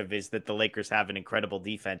narrative is that the Lakers have an incredible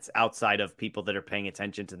defense outside of people that are paying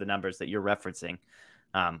attention to the numbers that you're referencing.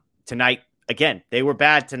 Tonight, again, they were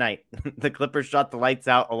bad tonight. The Clippers shot the lights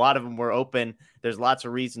out. A lot of them were open. There's lots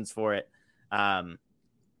of reasons for it.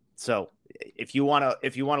 So if you want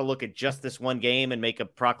to look at just this one game and make a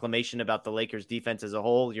proclamation about the Lakers defense as a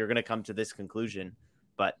whole, you're going to come to this conclusion.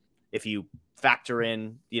 But if you factor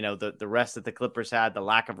in, the rest that the Clippers had, the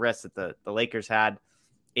lack of rest that the Lakers had,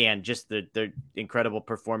 and just the incredible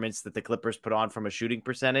performance that the Clippers put on from a shooting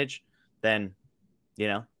percentage, then,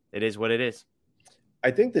 it is what it is. I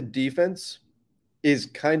think the defense is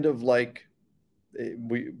kind of like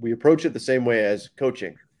we approach it the same way as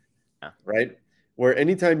coaching, right? Where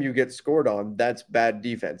anytime you get scored on, that's bad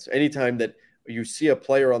defense. Anytime that you see a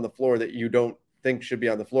player on the floor that you don't think should be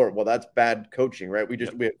on the floor, well, that's bad coaching, right? We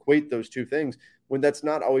equate those two things when that's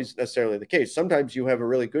not always necessarily the case. Sometimes you have a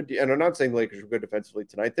really good and I'm not saying the Lakers were good defensively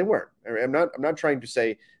tonight. They weren't. I'm not trying to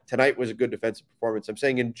say tonight was a good defensive performance. I'm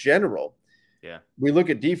saying in general, we look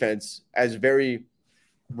at defense as very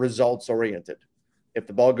results oriented. If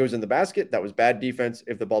the ball goes in the basket, that was bad defense.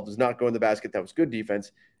 If the ball does not go in the basket, that was good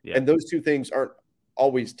defense. And those two things aren't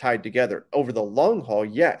always tied together. Over the long haul,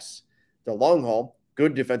 yes. The long haul,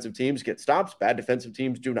 good defensive teams get stops, bad defensive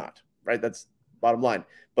teams do not, right? That's bottom line.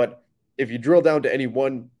 But if you drill down to any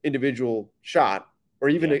one individual shot or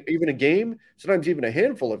even a game, sometimes even a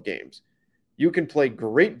handful of games, you can play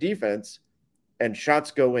great defense and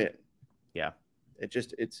shots go in. Yeah.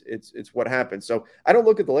 It's what happens. So I don't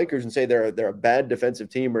look at the Lakers and say they're a bad defensive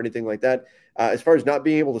team or anything like that. As far as not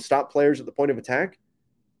being able to stop players at the point of attack,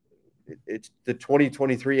 it's the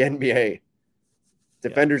 2023 NBA.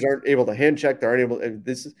 Defenders aren't able to hand check. They aren't able.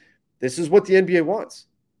 This is what the NBA wants.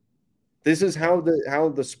 This is how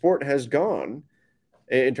the sport has gone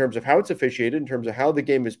in terms of how it's officiated, in terms of how the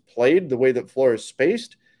game is played, the way that floor is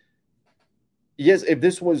spaced. Yes, if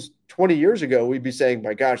this was 20 years ago, we'd be saying,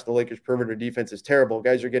 my gosh, the Lakers perimeter defense is terrible.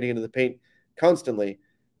 Guys are getting into the paint constantly.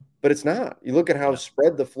 But it's not. You look at how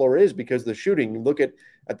spread the floor is because of the shooting. You look at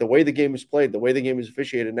the way the game is played, the way the game is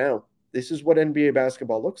officiated now. This is what NBA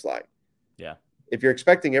basketball looks like. Yeah. If you're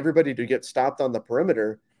expecting everybody to get stopped on the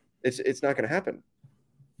perimeter, it's not going to happen.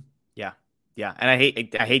 Yeah. Yeah. And I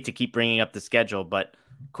hate to keep bringing up the schedule, but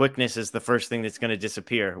quickness is the first thing that's going to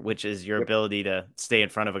disappear, which is your ability to stay in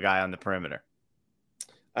front of a guy on the perimeter.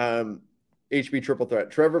 HB Triple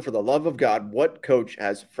Threat. Trevor, for the love of God, what coach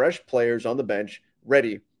has fresh players on the bench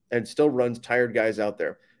ready and still runs tired guys out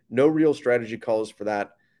there? No real strategy calls for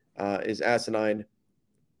that. Is asinine.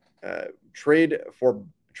 Trade for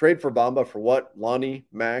Bamba for what? Lonnie,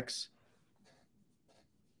 Max.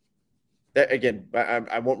 Again,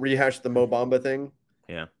 I won't rehash the Mo Bamba thing.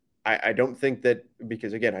 Yeah. I don't think that,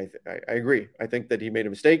 because again, I agree. I think that he made a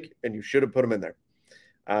mistake and you should have put him in there.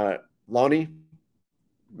 Lonnie,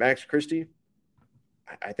 Max Christie,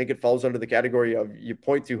 I think it falls under the category of you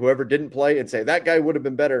point to whoever didn't play and say that guy would have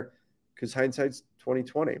been better, because hindsight's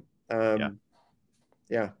 2020.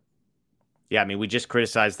 Yeah. I mean, we just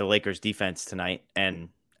criticized the Lakers defense tonight, and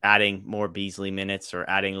adding more Beasley minutes or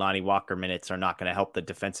adding Lonnie Walker minutes are not going to help the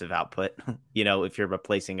defensive output. If you're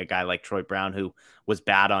replacing a guy like Troy Brown, who was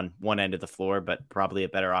bad on one end of the floor, but probably a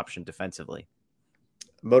better option defensively.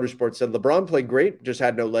 Motorsport said LeBron played great, just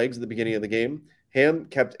had no legs at the beginning of the game. Ham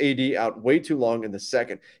kept AD out way too long in the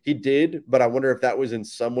second. He did, but I wonder if that was in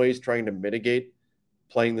some ways trying to mitigate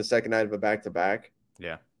playing the second night of a back-to-back.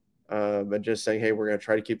 Yeah. And just saying, hey, we're going to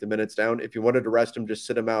try to keep the minutes down. If you wanted to rest him, just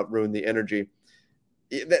sit him out, ruin the energy.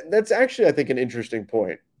 That's actually, I think, an interesting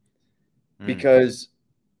point. Because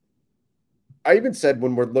I even said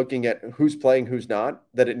when we're looking at who's playing, who's not,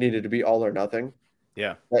 that it needed to be all or nothing.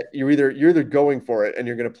 Yeah. That you're either going for it and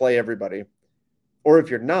you're going to play everybody, or if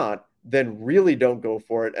you're not, then really don't go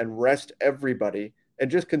for it and rest everybody and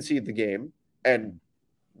just concede the game. And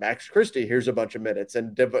Max Christie, here's a bunch of minutes,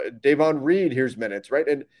 and Davon Reed, here's minutes, right?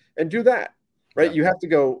 And do that, right? Yeah. You have to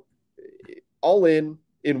go all in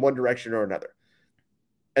one direction or another.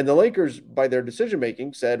 And the Lakers, by their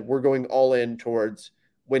decision-making, said, we're going all in towards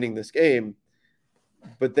winning this game.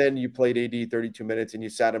 But then you played AD 32 minutes and you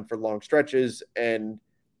sat him for long stretches, and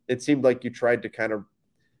it seemed like you tried to kind of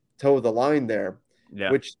toe the line there,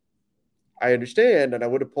 which I understand, and I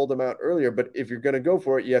would have pulled him out earlier. But if you're going to go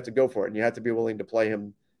for it, you have to go for it, and you have to be willing to play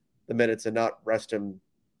him the minutes and not rest him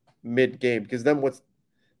mid-game. Because then what's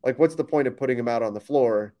the point of putting him out on the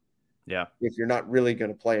floor if you're not really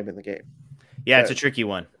going to play him in the game? Yeah, it's a tricky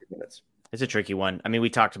one. It's a tricky one. I mean,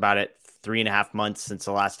 we talked about it 3.5 months since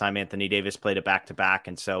the last time Anthony Davis played a back-to-back.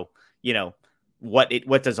 And so, what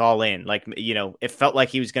does all in? It felt like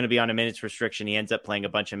he was going to be on a minutes restriction. He ends up playing a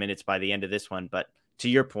bunch of minutes by the end of this one. But to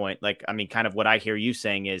your point, kind of what I hear you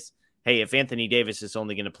saying is, hey, if Anthony Davis is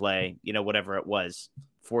only going to play, whatever it was,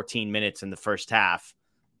 14 minutes in the first half,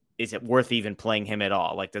 is it worth even playing him at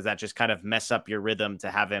all? Does that just kind of mess up your rhythm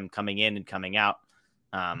to have him coming in and coming out?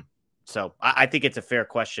 So I think it's a fair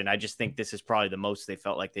question. I just think this is probably the most they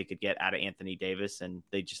felt like they could get out of Anthony Davis, and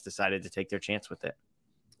they just decided to take their chance with it.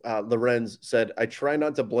 Lorenz said, I try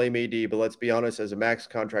not to blame AD, but let's be honest, as a max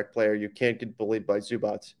contract player, you can't get bullied by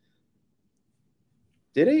Zubac.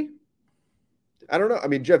 Did he? I don't know. I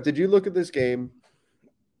mean, Jeff, did you look at this game?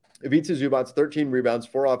 Ivica Zubac, 13 rebounds,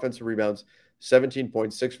 4 offensive rebounds, 17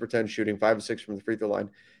 points, 6 for 10 shooting, 5 of 6 from the free throw line.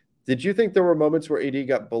 Did you think there were moments where AD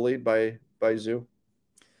got bullied by Zoo?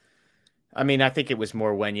 I mean, I think it was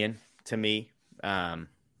more Wenyen to me.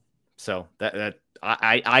 So that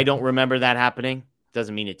I don't remember that happening.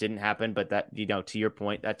 Doesn't mean it didn't happen, but that, to your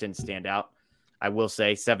point, that didn't stand out. I will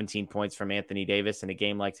say 17 points from Anthony Davis in a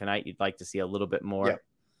game like tonight, you'd like to see a little bit more.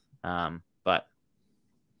 Yeah. But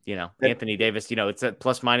Anthony Davis, it's a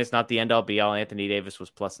plus minus, not the end all be all. Anthony Davis was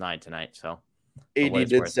 +9 tonight. So AD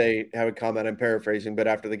did have a comment, I'm paraphrasing, but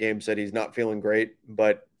after the game said he's not feeling great,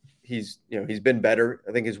 but he's been better,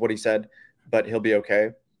 I think is what he said, but he'll be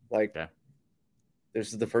okay.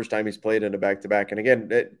 This is the first time he's played in a back-to-back. And again,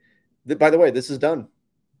 by the way, this is done.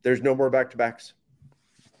 There's no more back-to-backs.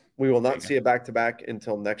 We will not see a back-to-back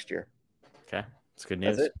until next year. Okay. That's good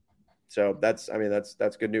news. That's it. So that's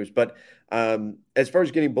good news. But as far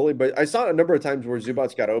as getting bullied, but I saw a number of times where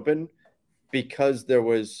Zubac got open because there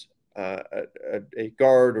was a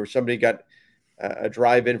guard or somebody got a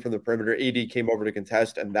drive in from the perimeter. AD came over to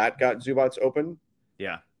contest, and that got Zubac open.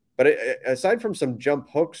 Yeah. But aside from some jump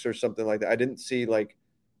hooks or something like that, I didn't see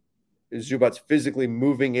Zubac physically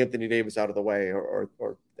moving Anthony Davis out of the way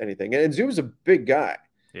or anything. And Zubac was a big guy.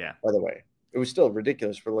 Yeah. By the way, it was still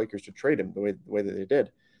ridiculous for the Lakers to trade him the way that they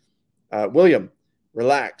did. William,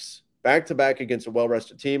 relax. Back-to-back against a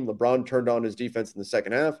well-rested team. LeBron turned on his defense in the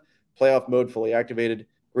second half. Playoff mode fully activated.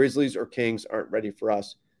 Grizzlies or Kings aren't ready for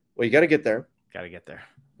us. Well, you got to get there. Got to get there.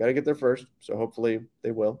 Got to get there first. So hopefully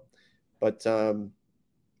they will. But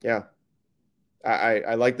yeah,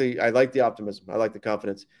 I like the optimism. I like the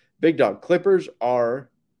confidence. Big Dog, Clippers are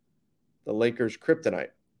the Lakers'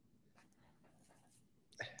 kryptonite.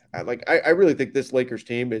 I really think this Lakers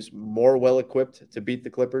team is more well-equipped to beat the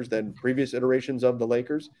Clippers than previous iterations of the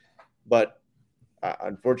Lakers. But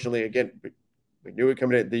unfortunately, again, We knew it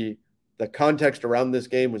coming in. The context around this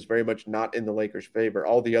game was very much not in the Lakers' favor.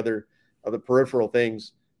 All the other peripheral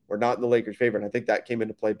things were not in the Lakers' favor, and I think that came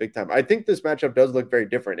into play big time. I think this matchup does look very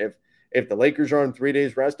different. If the Lakers are on 3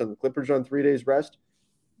 days rest and the Clippers are on 3 days rest,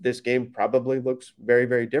 this game probably looks very,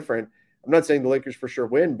 very different. I'm not saying the Lakers for sure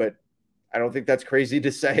win, but I don't think that's crazy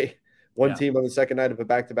to say. One team on the second night of a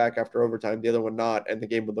back-to-back after overtime, the other one not, and the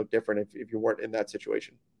game would look different if you weren't in that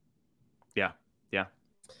situation. Yeah.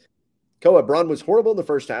 Koa, Braun was horrible in the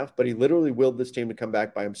first half, but he literally willed this team to come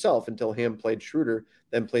back by himself until Ham played Schroeder,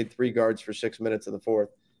 then played 3 guards for 6 minutes in the fourth.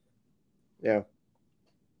 Yeah.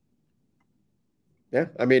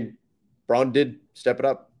 I mean, Braun did step it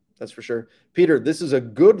up. That's for sure. Peter, this is a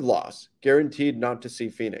good loss, guaranteed not to see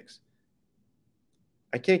Phoenix.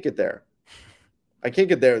 I can't get there.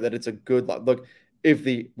 That it's a good loss. Look, if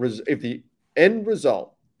the end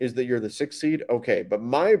result is that you're the 6th seed, okay. But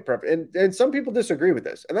my preference, and some people disagree with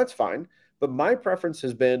this, and that's fine. But my preference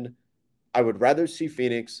has been, I would rather see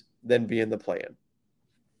Phoenix than be in the play-in.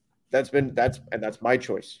 That's my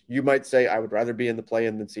choice. You might say I would rather be in the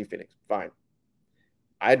play-in than see Phoenix. Fine.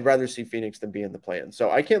 I'd rather see Phoenix than be in the play-in. So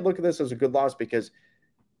I can't look at this as a good loss because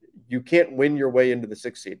you can't win your way into the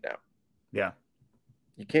 6th seed now. Yeah.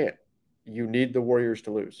 You can't. You need the Warriors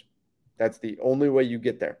to lose. That's the only way you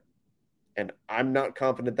get there. And I'm not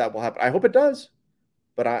confident that will happen. I hope it does,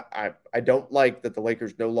 but I don't like that the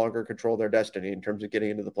Lakers no longer control their destiny in terms of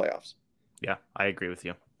getting into the playoffs. Yeah, I agree with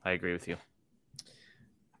you.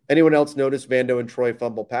 Anyone else notice Vando and Troy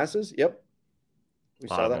fumble passes? Yep. We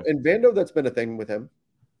saw that. And Vando, that's been a thing with him.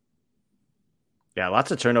 Yeah,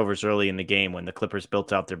 lots of turnovers early in the game when the Clippers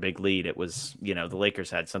built out their big lead. It was, the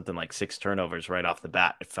Lakers had something like 6 turnovers right off the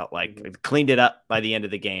bat. It felt like it cleaned it up by the end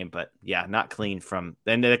of the game, but yeah, not clean from.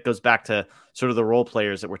 Then it goes back to sort of the role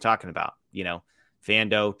players that we're talking about.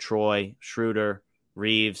 Vando, Troy, Schroeder,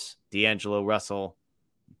 Reeves, D'Angelo Russell,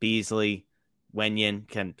 Beasley, Wenyen.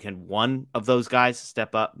 Can one of those guys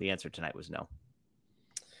step up? The answer tonight was no.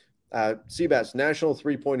 Seabass, National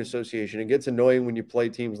 3-Point Association. It gets annoying when you play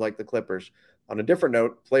teams like the Clippers. On a different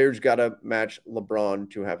note, players got to match LeBron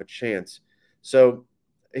to have a chance. So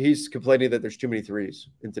he's complaining that there's too many threes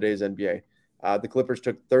in today's NBA. The Clippers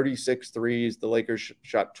took 36 threes. The Lakers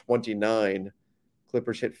shot 29.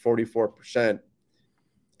 Clippers hit 44%.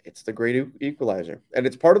 It's the great equalizer. And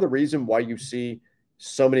it's part of the reason why you see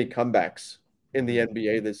so many comebacks in the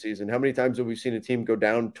NBA this season. How many times have we seen a team go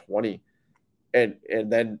down 20 and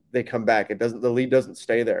then they come back? The lead doesn't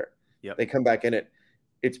stay there. Yep. They come back in it.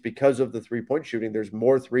 It's because of the 3-point shooting. There's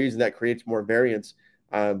more threes and that creates more variance.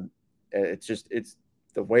 It's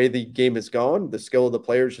the way the game has gone. The skill of the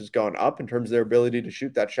players has gone up in terms of their ability to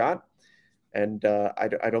shoot that shot. And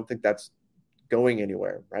I don't think that's going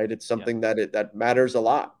anywhere, right? It's something that matters a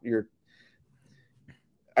lot.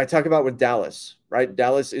 I talk about with Dallas, right?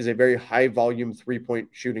 Dallas is a very high volume 3-point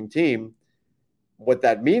shooting team. What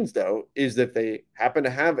that means, though, is that they happen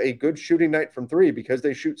to have a good shooting night from 3 because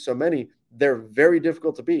they shoot so many. They're very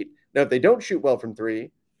difficult to beat. Now, if they don't shoot well from 3,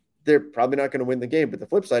 they're probably not going to win the game. But the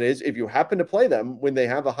flip side is if you happen to play them when they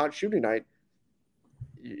have a hot shooting night,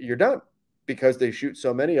 you're done because they shoot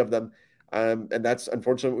so many of them. And that's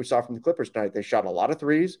unfortunately what we saw from the Clippers tonight. They shot a lot of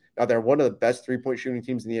threes. Now, they're one of the best 3-point shooting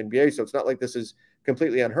teams in the NBA, so it's not like this is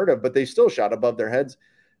completely unheard of, but they still shot above their heads.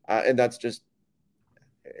 And that's just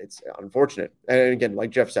it's unfortunate. And again,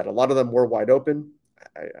 like Jeff said, a lot of them were wide open.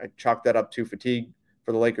 I chalk that up to fatigue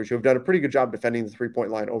for the Lakers, who have done a pretty good job defending the 3-point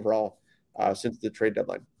line overall since the trade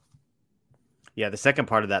deadline. Yeah, the second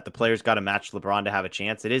part of that, the players got to match LeBron to have a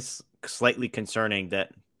chance. It is slightly concerning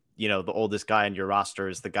that, the oldest guy on your roster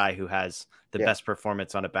is the guy who has the best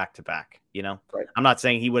performance on a back-to-back, Right. I'm not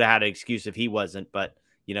saying he would have had an excuse if he wasn't, but,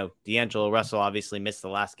 D'Angelo Russell obviously missed the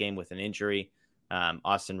last game with an injury.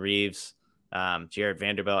 Austin Reeves, Jared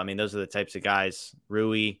Vanderbilt. I mean, those are the types of guys.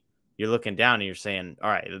 Rui, you're looking down and you're saying, all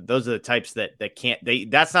right, those are the types that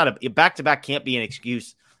that's not a back-to-back can't be an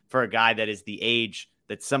excuse for a guy that is the age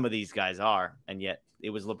that some of these guys are. And yet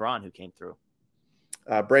it was LeBron who came through.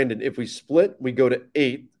 Brandon, if we split, we go to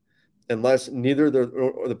 8 unless neither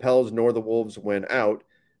the Pels nor the Wolves win out.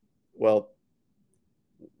 Well,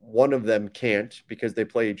 one of them can't because they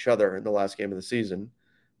play each other in the last game of the season.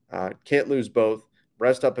 Can't lose both.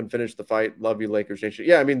 Rest up and finish the fight. Love you, Lakers Nation.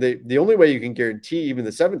 Yeah, I mean, the only way you can guarantee even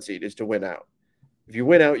the 7th seed is to win out. If you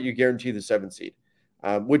win out, you guarantee the 7th seed,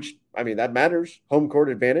 which, I mean, that matters. Home court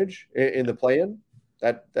advantage in the play-in,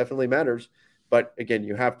 that definitely matters. But again,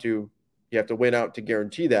 you have to win out to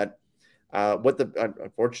guarantee that.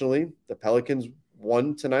 Unfortunately, the Pelicans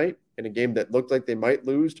won tonight in a game that looked like they might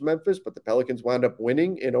lose to Memphis, but the Pelicans wound up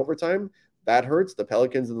winning in overtime. That hurts. The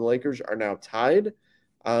Pelicans and the Lakers are now tied.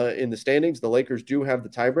 in the standings. The Lakers do have the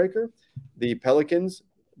tiebreaker. The Pelicans,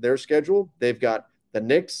 their schedule, they've got the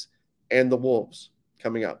Knicks and the Wolves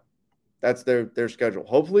coming up. That's their schedule.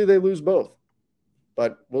 Hopefully they lose both,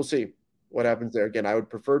 but we'll see what happens there. Again, I would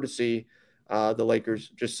prefer to see the Lakers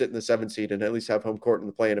just sit in the 7th seed and at least have home court in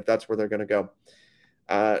the play-in if that's where they're going to go.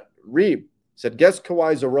 Reeb said, guess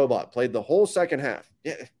Kawhi's a robot. Played the whole second half.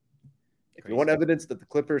 Yeah. If you want evidence that the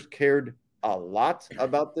Clippers cared a lot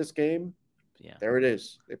about this game, there it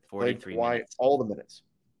is. They played Kawhi all the minutes.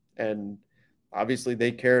 And obviously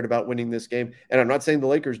they cared about winning this game. And I'm not saying the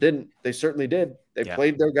Lakers didn't. They certainly did. They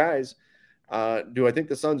played their guys. Do I think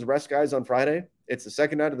the Suns rest guys on Friday? It's the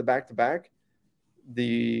second night of the back-to-back.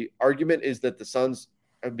 The argument is that the Suns,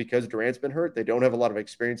 because Durant's been hurt, they don't have a lot of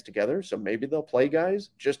experience together. So maybe they'll play guys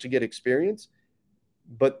just to get experience.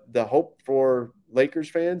 But the hope for Lakers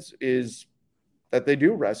fans is that they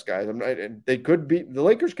do rest guys. The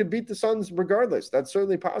Lakers could beat the Suns regardless. That's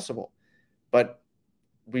certainly possible. But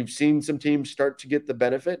we've seen some teams start to get the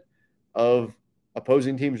benefit of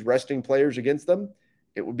opposing teams resting players against them.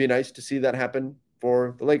 It would be nice to see that happen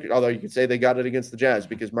for the Lakers, although you could say they got it against the Jazz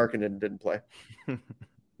because Markkanen didn't play.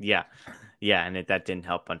 Yeah, and that didn't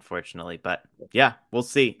help, unfortunately. But, yeah, we'll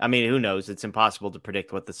see. I mean, who knows? It's impossible to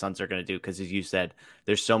predict what the Suns are going to do because, as you said,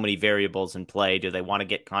 there's so many variables in play. Do they want to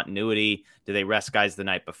get continuity? Do they rest guys the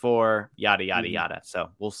night before? Yada, yada, yada. So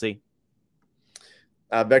we'll see.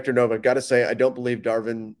 Vector Nova, got to say, I don't believe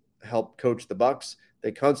Darvin helped coach the Bucks.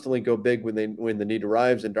 They constantly go big when the need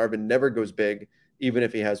arrives, and Darvin never goes big, even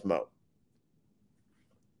if he has Mo.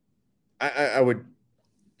 I would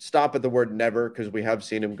stop at the word never because we have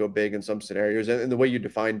seen him go big in some scenarios. And the way you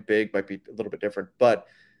define big might be a little bit different. But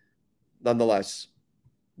nonetheless,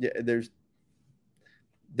 there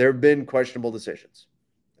have been questionable decisions.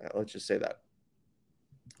 Let's just say that.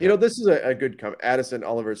 This is a good comment. Addison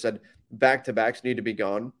Oliver said, back-to-backs need to be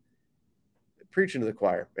gone. Preaching to the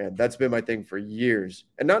choir, man. That's been my thing for years.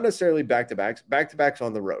 And not necessarily back-to-backs. Back-to-backs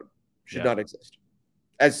on the road should not exist.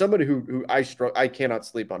 As somebody who I cannot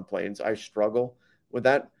sleep on planes. I struggle with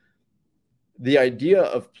that. The idea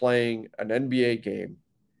of playing an NBA game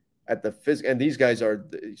at the and these guys are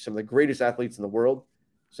some of the greatest athletes in the world,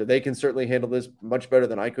 so they can certainly handle this much better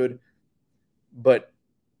than I could. But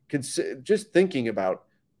just thinking about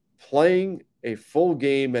playing a full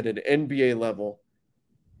game at an NBA level,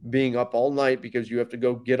 being up all night because you have to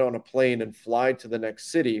go get on a plane and fly to the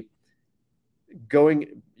next city,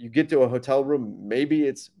 you get to a hotel room, maybe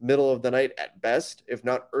it's middle of the night at best, if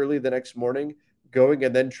not early the next morning, going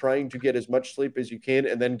and then trying to get as much sleep as you can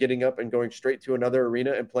and then getting up and going straight to another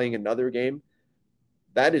arena and playing another game.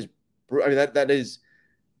 That is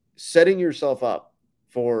setting yourself up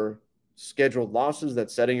for scheduled losses.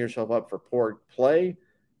 That's setting yourself up for poor play.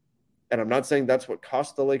 And I'm not saying that's what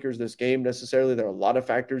cost the Lakers this game necessarily. There are a lot of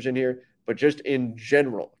factors in here, but just in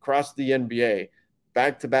general, across the NBA,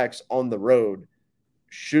 back-to-backs on the road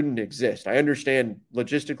shouldn't exist. I understand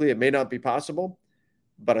logistically it may not be possible,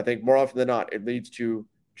 but I think more often than not, it leads to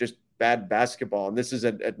just bad basketball. And this is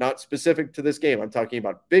not specific to this game. I'm talking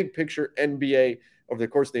about big picture NBA over the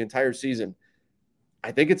course of the entire season.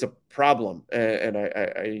 I think it's a problem, and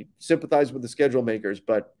I sympathize with the schedule makers,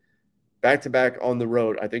 but back-to-back on the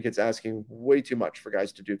road, I think it's asking way too much for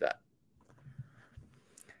guys to do that.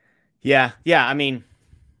 Yeah. I mean,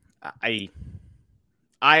 I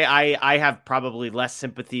have probably less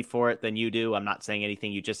sympathy for it than you do. I'm not saying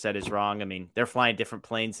anything you just said is wrong. I mean, they're flying different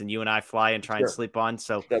planes than you and I fly and try and sleep on.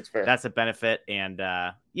 So that's fair. That's a benefit. And,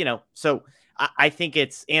 so I think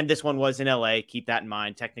and this one was in LA. Keep that in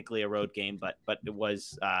mind. Technically a road game, but it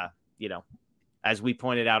was, as we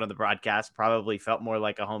pointed out on the broadcast, probably felt more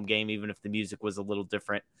like a home game, even if the music was a little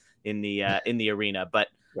different in the arena. But,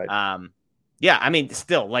 right. I mean,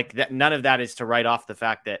 still like that, none of that is to write off the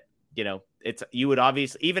fact that, you would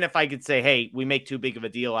obviously, even if I could say, hey, we make too big of a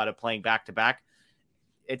deal out of playing back to back,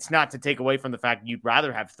 it's not to take away from the fact you'd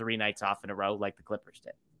rather have 3 nights off in a row like the Clippers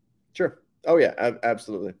did. Sure. Oh yeah,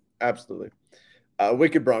 absolutely.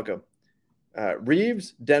 Wicked Bronco,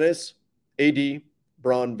 Reeves, Dennis, AD,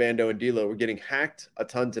 Braun, Vando, and D'Lo were getting hacked a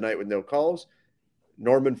ton tonight with no calls.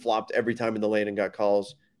 Norman flopped every time in the lane and got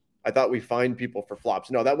calls. I thought we fined people for flops.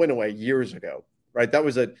 No, that went away years ago, right? That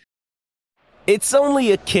was It's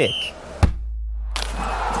only a kick,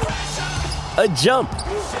 a jump,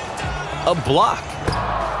 a block.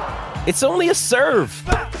 It's only a serve.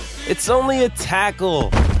 It's only a tackle,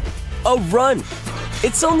 a run.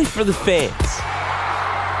 It's only for the fans.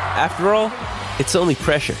 After all, it's only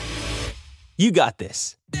pressure. You got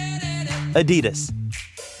this. Adidas.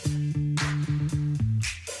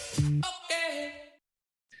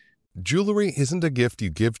 Jewelry isn't a gift you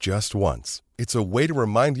give just once. It's a way to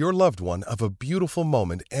remind your loved one of a beautiful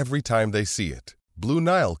moment every time they see it. Blue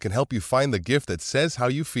Nile can help you find the gift that says how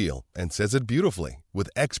you feel and says it beautifully, with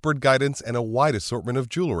expert guidance and a wide assortment of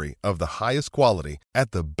jewelry of the highest quality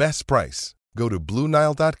at the best price. Go to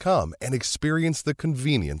BlueNile.com and experience the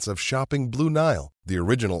convenience of shopping Blue Nile, the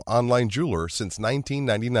original online jeweler since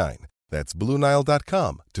 1999. That's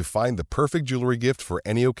BlueNile.com to find the perfect jewelry gift for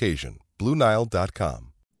any occasion. BlueNile.com.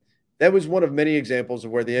 That was one of many examples of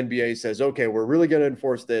where the NBA says, okay, we're really going to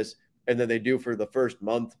enforce this. And then they do for the first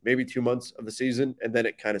month, maybe 2 months of the season. And then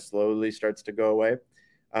it kind of slowly starts to go away.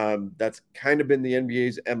 That's kind of been the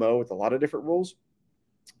NBA's MO with a lot of different rules.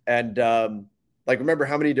 And remember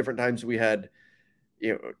how many different times we had,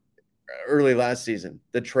 early last season,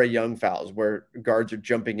 the Trae Young fouls where guards are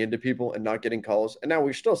jumping into people and not getting calls. And now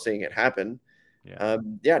we're still seeing it happen.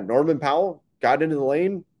 Yeah. Norman Powell got into the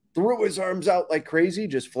lane, threw his arms out like crazy,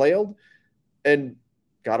 just flailed, and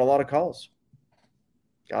got a lot of calls.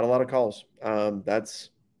 That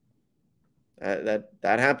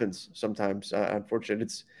happens sometimes. Unfortunately,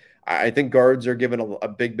 I think guards are given a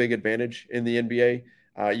big advantage in the NBA.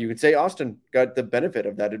 You could say Austin got the benefit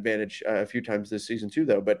of that advantage a few times this season too,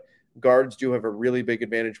 though. But guards do have a really big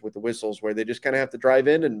advantage with the whistles, where they just kind of have to drive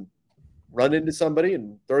in and run into somebody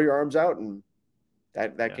and throw your arms out, and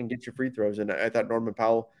that can get you free throws. And I thought Norman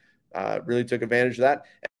Powell really took advantage of that.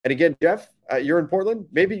 And again, Jeff, you're in Portland.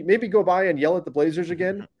 Maybe go by and yell at the Blazers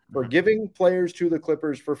again for giving players to the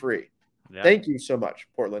Clippers for free. Yep. Thank you so much,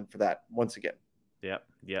 Portland, for that once again. Yep.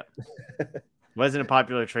 Wasn't a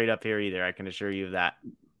popular trade up here either. I can assure you of that.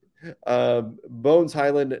 Bones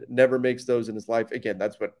Highland never makes those in his life. Again,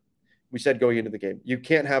 that's what we said going into the game. You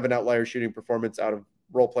can't have an outlier shooting performance out of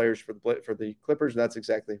role players for the Clippers. And that's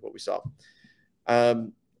exactly what we saw.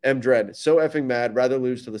 M. Dredd, so effing mad. Rather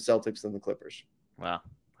lose to the Celtics than the Clippers. Well,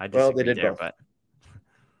 I disagree they did there, both. but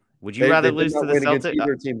would you rather lose to the Celtics?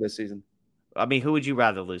 Either team this season. I mean, who would you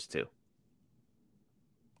rather lose to?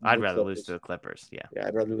 I'd rather Clippers. lose to the Clippers. Yeah,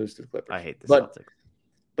 I'd rather lose to the Clippers. I hate the Celtics.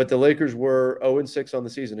 But the Lakers were 0-6 on the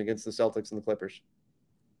season against the Celtics and the Clippers.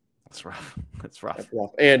 That's rough. That's rough.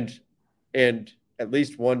 And at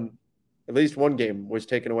least one game was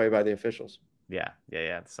taken away by the officials. Yeah.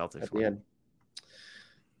 The Celtics at the end.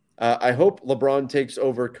 I hope LeBron takes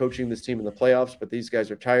over coaching this team in the playoffs, but these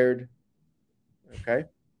guys are tired. Okay.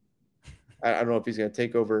 I don't know if he's going to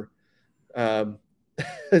take over.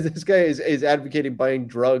 This guy is advocating buying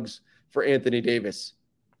drugs for Anthony Davis.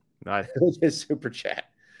 Nice. His super chat.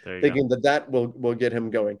 Thinking that will get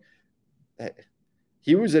him going.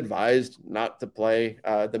 He was advised not to play.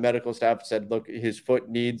 The medical staff said, look, his foot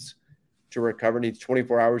needs to recover, needs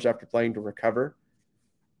 24 hours after playing to recover.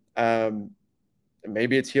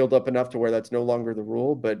 Maybe it's healed up enough to where that's no longer the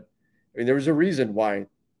rule, but I mean, there was a reason why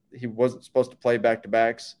he wasn't supposed to play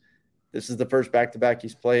back-to-backs. This is the first back-to-back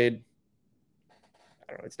he's played.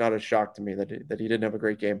 I don't know. It's not a shock to me that he didn't have a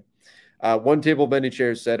great game. One table bendy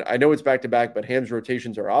chair said, I know it's back-to-back, but Ham's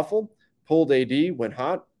rotations are awful. Pulled AD, went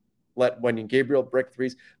hot, let Wenyen Gabriel brick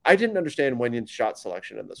threes. I didn't understand Wenyen's shot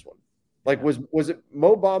selection in this one. Was it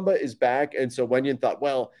Mo Bamba is back, and so Wenyen thought,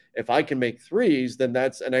 well, if I can make threes, then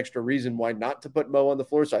that's an extra reason why not to put Mo on the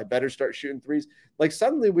floor, so I better start shooting threes. Like,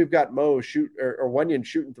 suddenly we've got Mo or Wenyen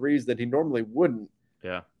shooting threes that he normally wouldn't.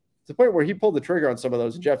 Yeah. To the point where he pulled the trigger on some of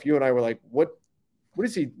those. And Jeff, you and I were like, what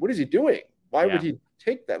is he doing? Why would he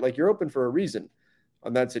take that? Like, you're open for a reason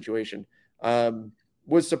on that situation.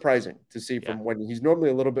 Was surprising to see from Wenyen. He's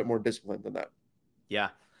normally a little bit more disciplined than that. Yeah.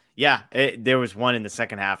 Yeah, there was one in the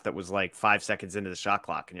second half that was like 5 seconds into the shot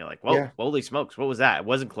clock, and you're like, "Whoa, holy smokes, what was that?" It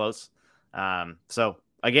wasn't close. So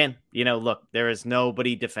again, look, there is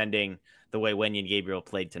nobody defending the way Wenyen Gabriel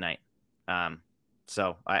played tonight.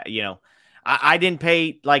 So I didn't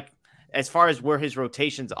pay, like, as far as were his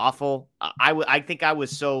rotations awful. I think I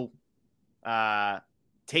was so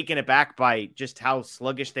taken aback by just how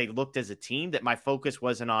sluggish they looked as a team that my focus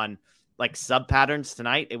wasn't on like sub patterns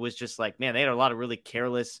tonight. It was just like, man, they had a lot of really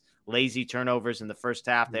careless, lazy turnovers in the first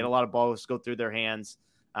half. They had a lot of balls go through their hands.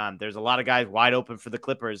 There's a lot of guys wide open for the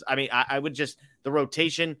Clippers. I mean, I would just, the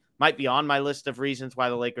rotation might be on my list of reasons why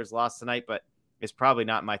the Lakers lost tonight, but it's probably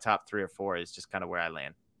not my top 3 or 4 is just kind of where I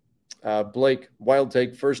land. Blake, wild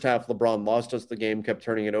take. First half, LeBron lost us the game, kept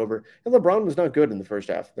turning it over. And LeBron was not good in the first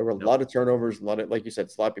half. There were a lot of turnovers, a lot of, like you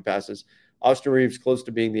said, sloppy passes. Austin Reeves close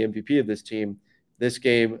to being the MVP of this team. This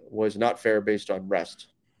game was not fair based on rest.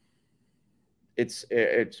 It's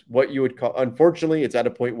what you would call, unfortunately, it's at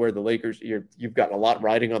a point where the Lakers, you've got a lot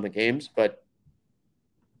riding on the games. But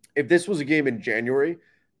if this was a game in January,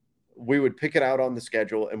 we would pick it out on the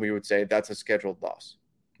schedule and we would say that's a scheduled loss.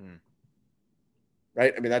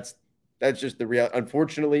 Right? I mean, That's just the real.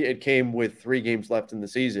 Unfortunately, it came with 3 games left in the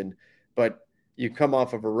season, but you come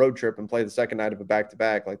off of a road trip and play the second night of a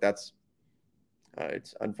back-to-back. Like that's,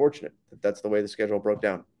 it's unfortunate that that's the way the schedule broke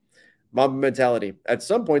down. Mamba mentality. At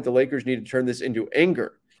some point, the Lakers need to turn this into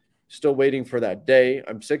anger. Still waiting for that day.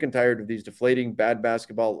 I'm sick and tired of these deflating bad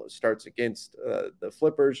basketball starts against the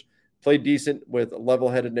Flippers. Play decent with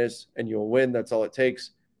level-headedness and you'll win. That's all it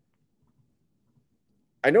takes.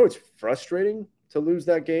 I know it's frustrating to lose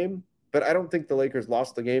that game, but I don't think the Lakers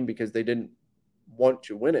lost the game because they didn't want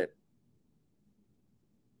to win it.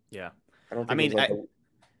 Yeah. I don't think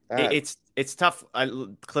it's tough.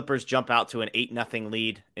 Clippers jump out to an 8-0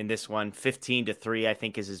 lead in this one. 15-3, I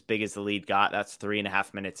think, is as big as the lead got. That's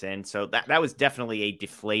 3.5 minutes in. So that was definitely a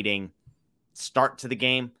deflating start to the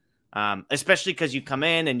game, especially because you come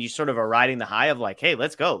in and you sort of are riding the high of like, hey,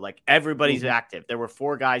 let's go. Like everybody's active. There were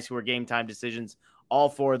 4 guys who were game time decisions. All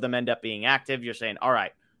 4 of them end up being active. You're saying, all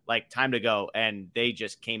right, like time to go. And they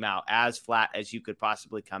just came out as flat as you could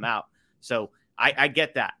possibly come out. So I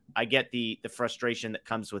get that. I get the frustration that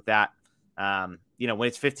comes with that. When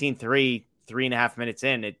it's 15-3, 3.5 minutes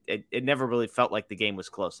in, it never really felt like the game was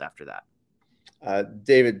close after that.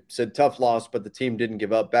 David said, tough loss, but the team didn't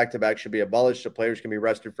give up. Back-to-back should be abolished so players can be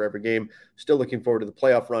rested for every game. Still looking forward to the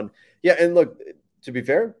playoff run. Yeah, and look, to be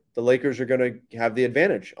fair, the Lakers are going to have the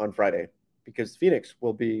advantage on Friday because Phoenix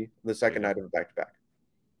will be the second night of a back-to-back.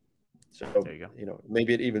 So, there you go.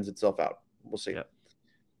 Maybe it evens itself out. We'll see. Yep.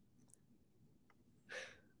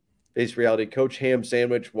 Base reality, Coach Ham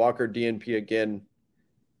sandwich, Walker DNP again.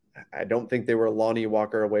 I don't think they were Lonnie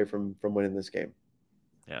Walker away from winning this game.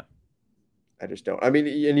 Yeah. I just don't. I mean,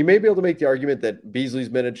 and you may be able to make the argument that Beasley's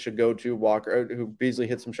minutes should go to Walker, who Beasley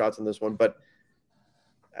hit some shots in this one. But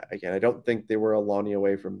again, I don't think they were a Lonnie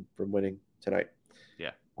away from winning tonight.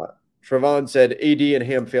 Yeah. Trevon said, AD and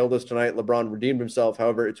Ham failed us tonight. LeBron redeemed himself.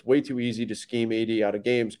 However, it's way too easy to scheme AD out of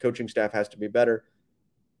games. Coaching staff has to be better.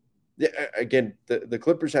 Again, the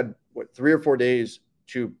Clippers had 3 or 4 days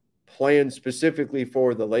to plan specifically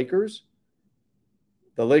for the Lakers.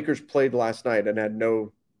 The Lakers played last night and had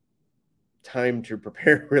no time to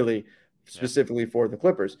prepare really specifically for the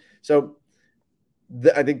Clippers. So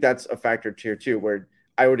I think that's a factor here too, where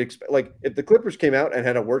I would expect, like if the Clippers came out and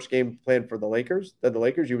had a worse game plan for the Lakers than the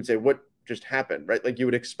Lakers, you would say, what just happened, right? Like you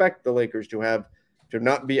would expect the Lakers to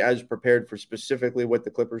not be as prepared for specifically what the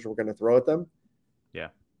Clippers were going to throw at them. Yeah.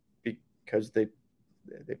 Because they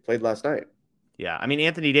played last night. Yeah, I mean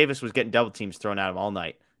Anthony Davis was getting double teams thrown at him all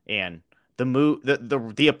night, and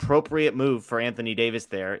the appropriate move for Anthony Davis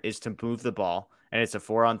there is to move the ball, and it's a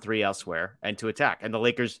 4-on-3 elsewhere, and to attack. And the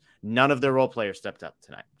Lakers, none of their role players stepped up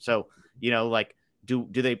tonight. So do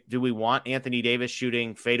we want Anthony Davis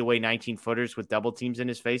shooting fadeaway 19-footers with double teams in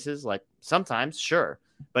his faces? Like sometimes, sure,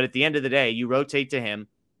 but at the end of the day, you rotate to him,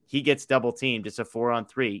 he gets double teamed. It's a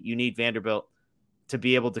 4-on-3. You need Vanderbilt to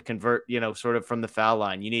be able to convert, sort of from the foul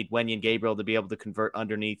line. You need Wenyen Gabriel to be able to convert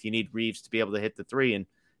underneath. You need Reeves to be able to hit the 3. And,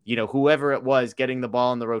 whoever it was getting the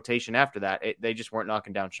ball in the rotation after that, they just weren't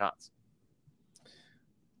knocking down shots.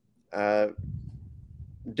 Davion,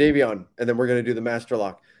 and then we're going to do the master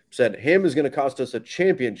lock, said Ham is going to cost us a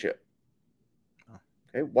championship.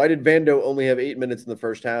 Okay. Why did Vando only have 8 minutes in the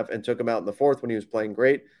first half and took him out in the fourth when he was playing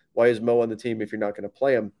great? Why is Mo on the team if you're not going to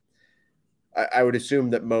play him? I would assume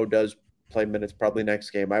that Mo does play minutes probably next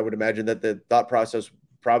game. I would imagine that the thought process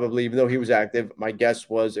probably, even though he was active, my guess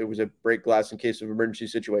was it was a break glass in case of emergency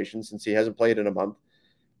situation since he hasn't played in a month,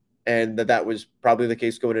 and that was probably the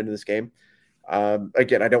case going into this game.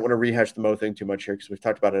 Again, I don't want to rehash the Mo thing too much here because we've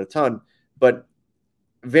talked about it a ton, but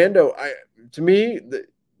Vando, to me,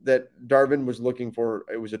 that Darvin was looking for,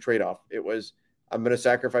 it was a trade-off. It was, I'm going to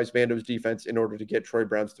sacrifice Vando's defense in order to get Troy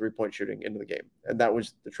Brown's three-point shooting into the game. And that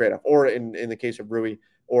was the trade-off. Or in the case of Rui,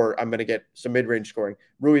 or I'm going to get some mid-range scoring.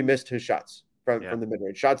 Rui missed his shots from the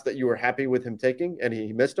mid-range. Shots that you were happy with him taking, and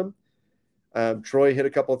he missed them. Troy hit a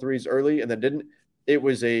couple of threes early and then didn't. It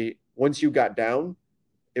was once you got down,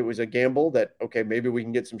 it was a gamble that, okay, maybe we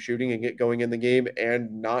can get some shooting and get going in the game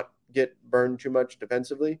and not get burned too much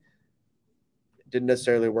defensively. Didn't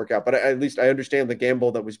necessarily work out, but at least I understand the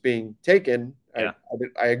gamble that was being taken. Yeah.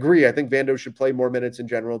 I agree. I think Vando should play more minutes in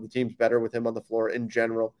general. The team's better with him on the floor in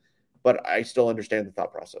general, but I still understand the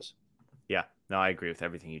thought process. Yeah, no, I agree with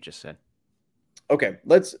everything you just said. Okay,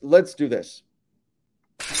 let's do this.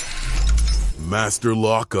 Master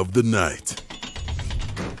lock of the night.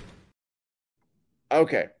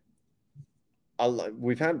 Okay.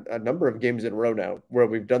 We've had a number of games in a row now where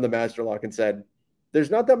we've done the master lock and said, there's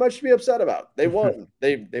not that much to be upset about. They won.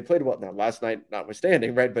 they played well. Now, last night,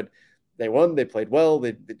 notwithstanding, right? But they won. They played well.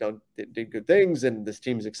 They did good things, and this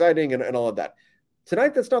team's exciting and all of that.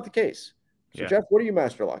 Tonight, that's not the case. So, Yeah. Jeff, what are you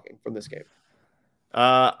master locking from this game?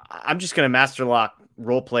 I'm just going to master lock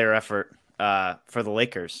role player effort for the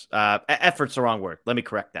Lakers. Effort's the wrong word. Let me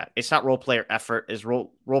correct that. It's not role player effort. It's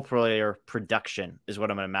role player production is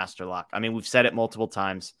what I'm going to master lock. I mean, we've said it multiple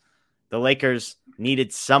times. The Lakers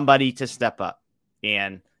needed somebody to step up.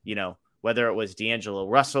 And, you know, whether it was D'Angelo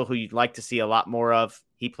Russell, who you'd like to see a lot more of,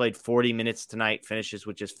 he played 40 minutes tonight, finishes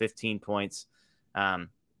with just 15 points.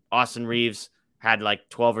 Austin Reeves had like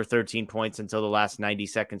 12 or 13 points until the last 90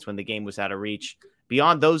 seconds when the game was out of reach.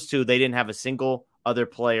 Beyond those two, they didn't have a single other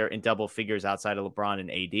player in double figures outside of LeBron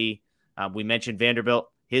and AD. We mentioned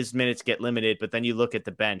Vanderbilt. His minutes get limited, but then you look at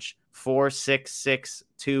the bench, 4, 6, 6,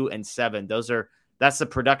 2, and 7. That's the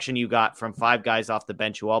production you got from 5 guys off the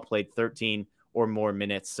bench who all played 13 or more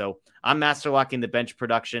minutes. So I'm master locking the bench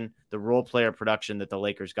production, the role player production that the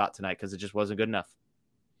Lakers got tonight, because it just wasn't good enough.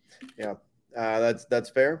 Yeah, that's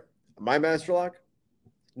fair. My master lock,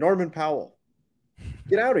 Norman Powell.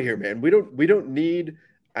 Get out of here, man. We don't need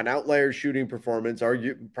an outlier shooting performance.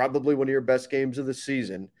 Probably one of your best games of the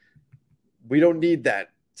season. We don't need that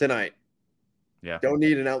tonight. Yeah. Don't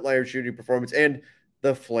need an outlier shooting performance. And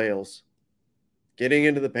the flails. Getting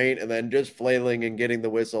into the paint and then just flailing and getting the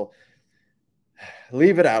whistle.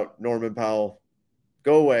 Leave it out, Norman Powell.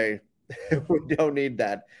 Go away. We don't need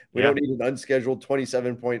that. We don't need an unscheduled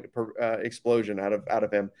 27-point explosion out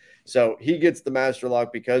of him. So he gets the master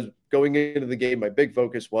lock because going into the game, my big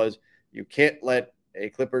focus was you can't let a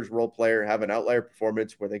Clippers role player have an outlier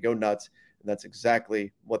performance where they go nuts. And that's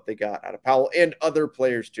exactly what they got out of Powell and other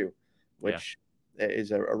players too, which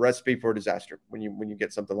is a recipe for disaster when you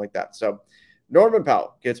get something like that. So Norman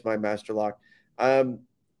Powell gets my master lock.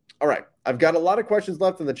 All right. I've got a lot of questions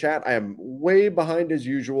left in the chat. I am way behind as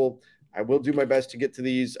usual. I will do my best to get to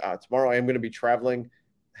these. Tomorrow I am going to be traveling,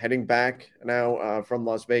 heading back now from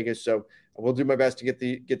Las Vegas. So I will do my best to get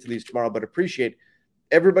to these tomorrow, but appreciate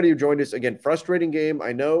everybody who joined us. Again, frustrating game,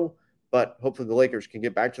 I know, but hopefully the Lakers can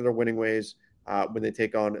get back to their winning ways when they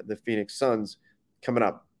take on the Phoenix Suns coming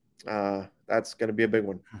up. That's going to be a big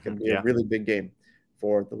one. It's going to be a really big game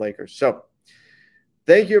for the Lakers. So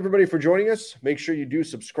thank you, everybody, for joining us. Make sure you do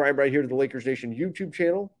subscribe right here to the Lakers Nation YouTube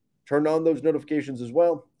channel. Turn on those notifications as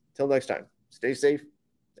well. Till next time, stay safe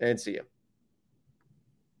and see you.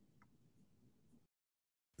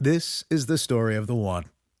 This is the story of the one.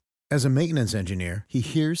 As a maintenance engineer, he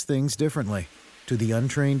hears things differently. To the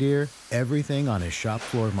untrained ear, everything on his shop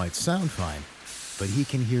floor might sound fine, but he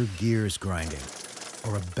can hear gears grinding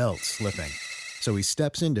or a belt slipping. So he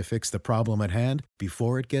steps in to fix the problem at hand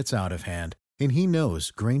before it gets out of hand. And he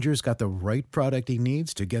knows Grainger's got the right product he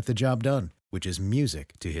needs to get the job done, which is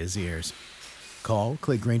music to his ears. Call,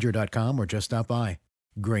 click Grainger.com, or just stop by.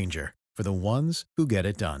 Grainger, for the ones who get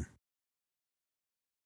it done.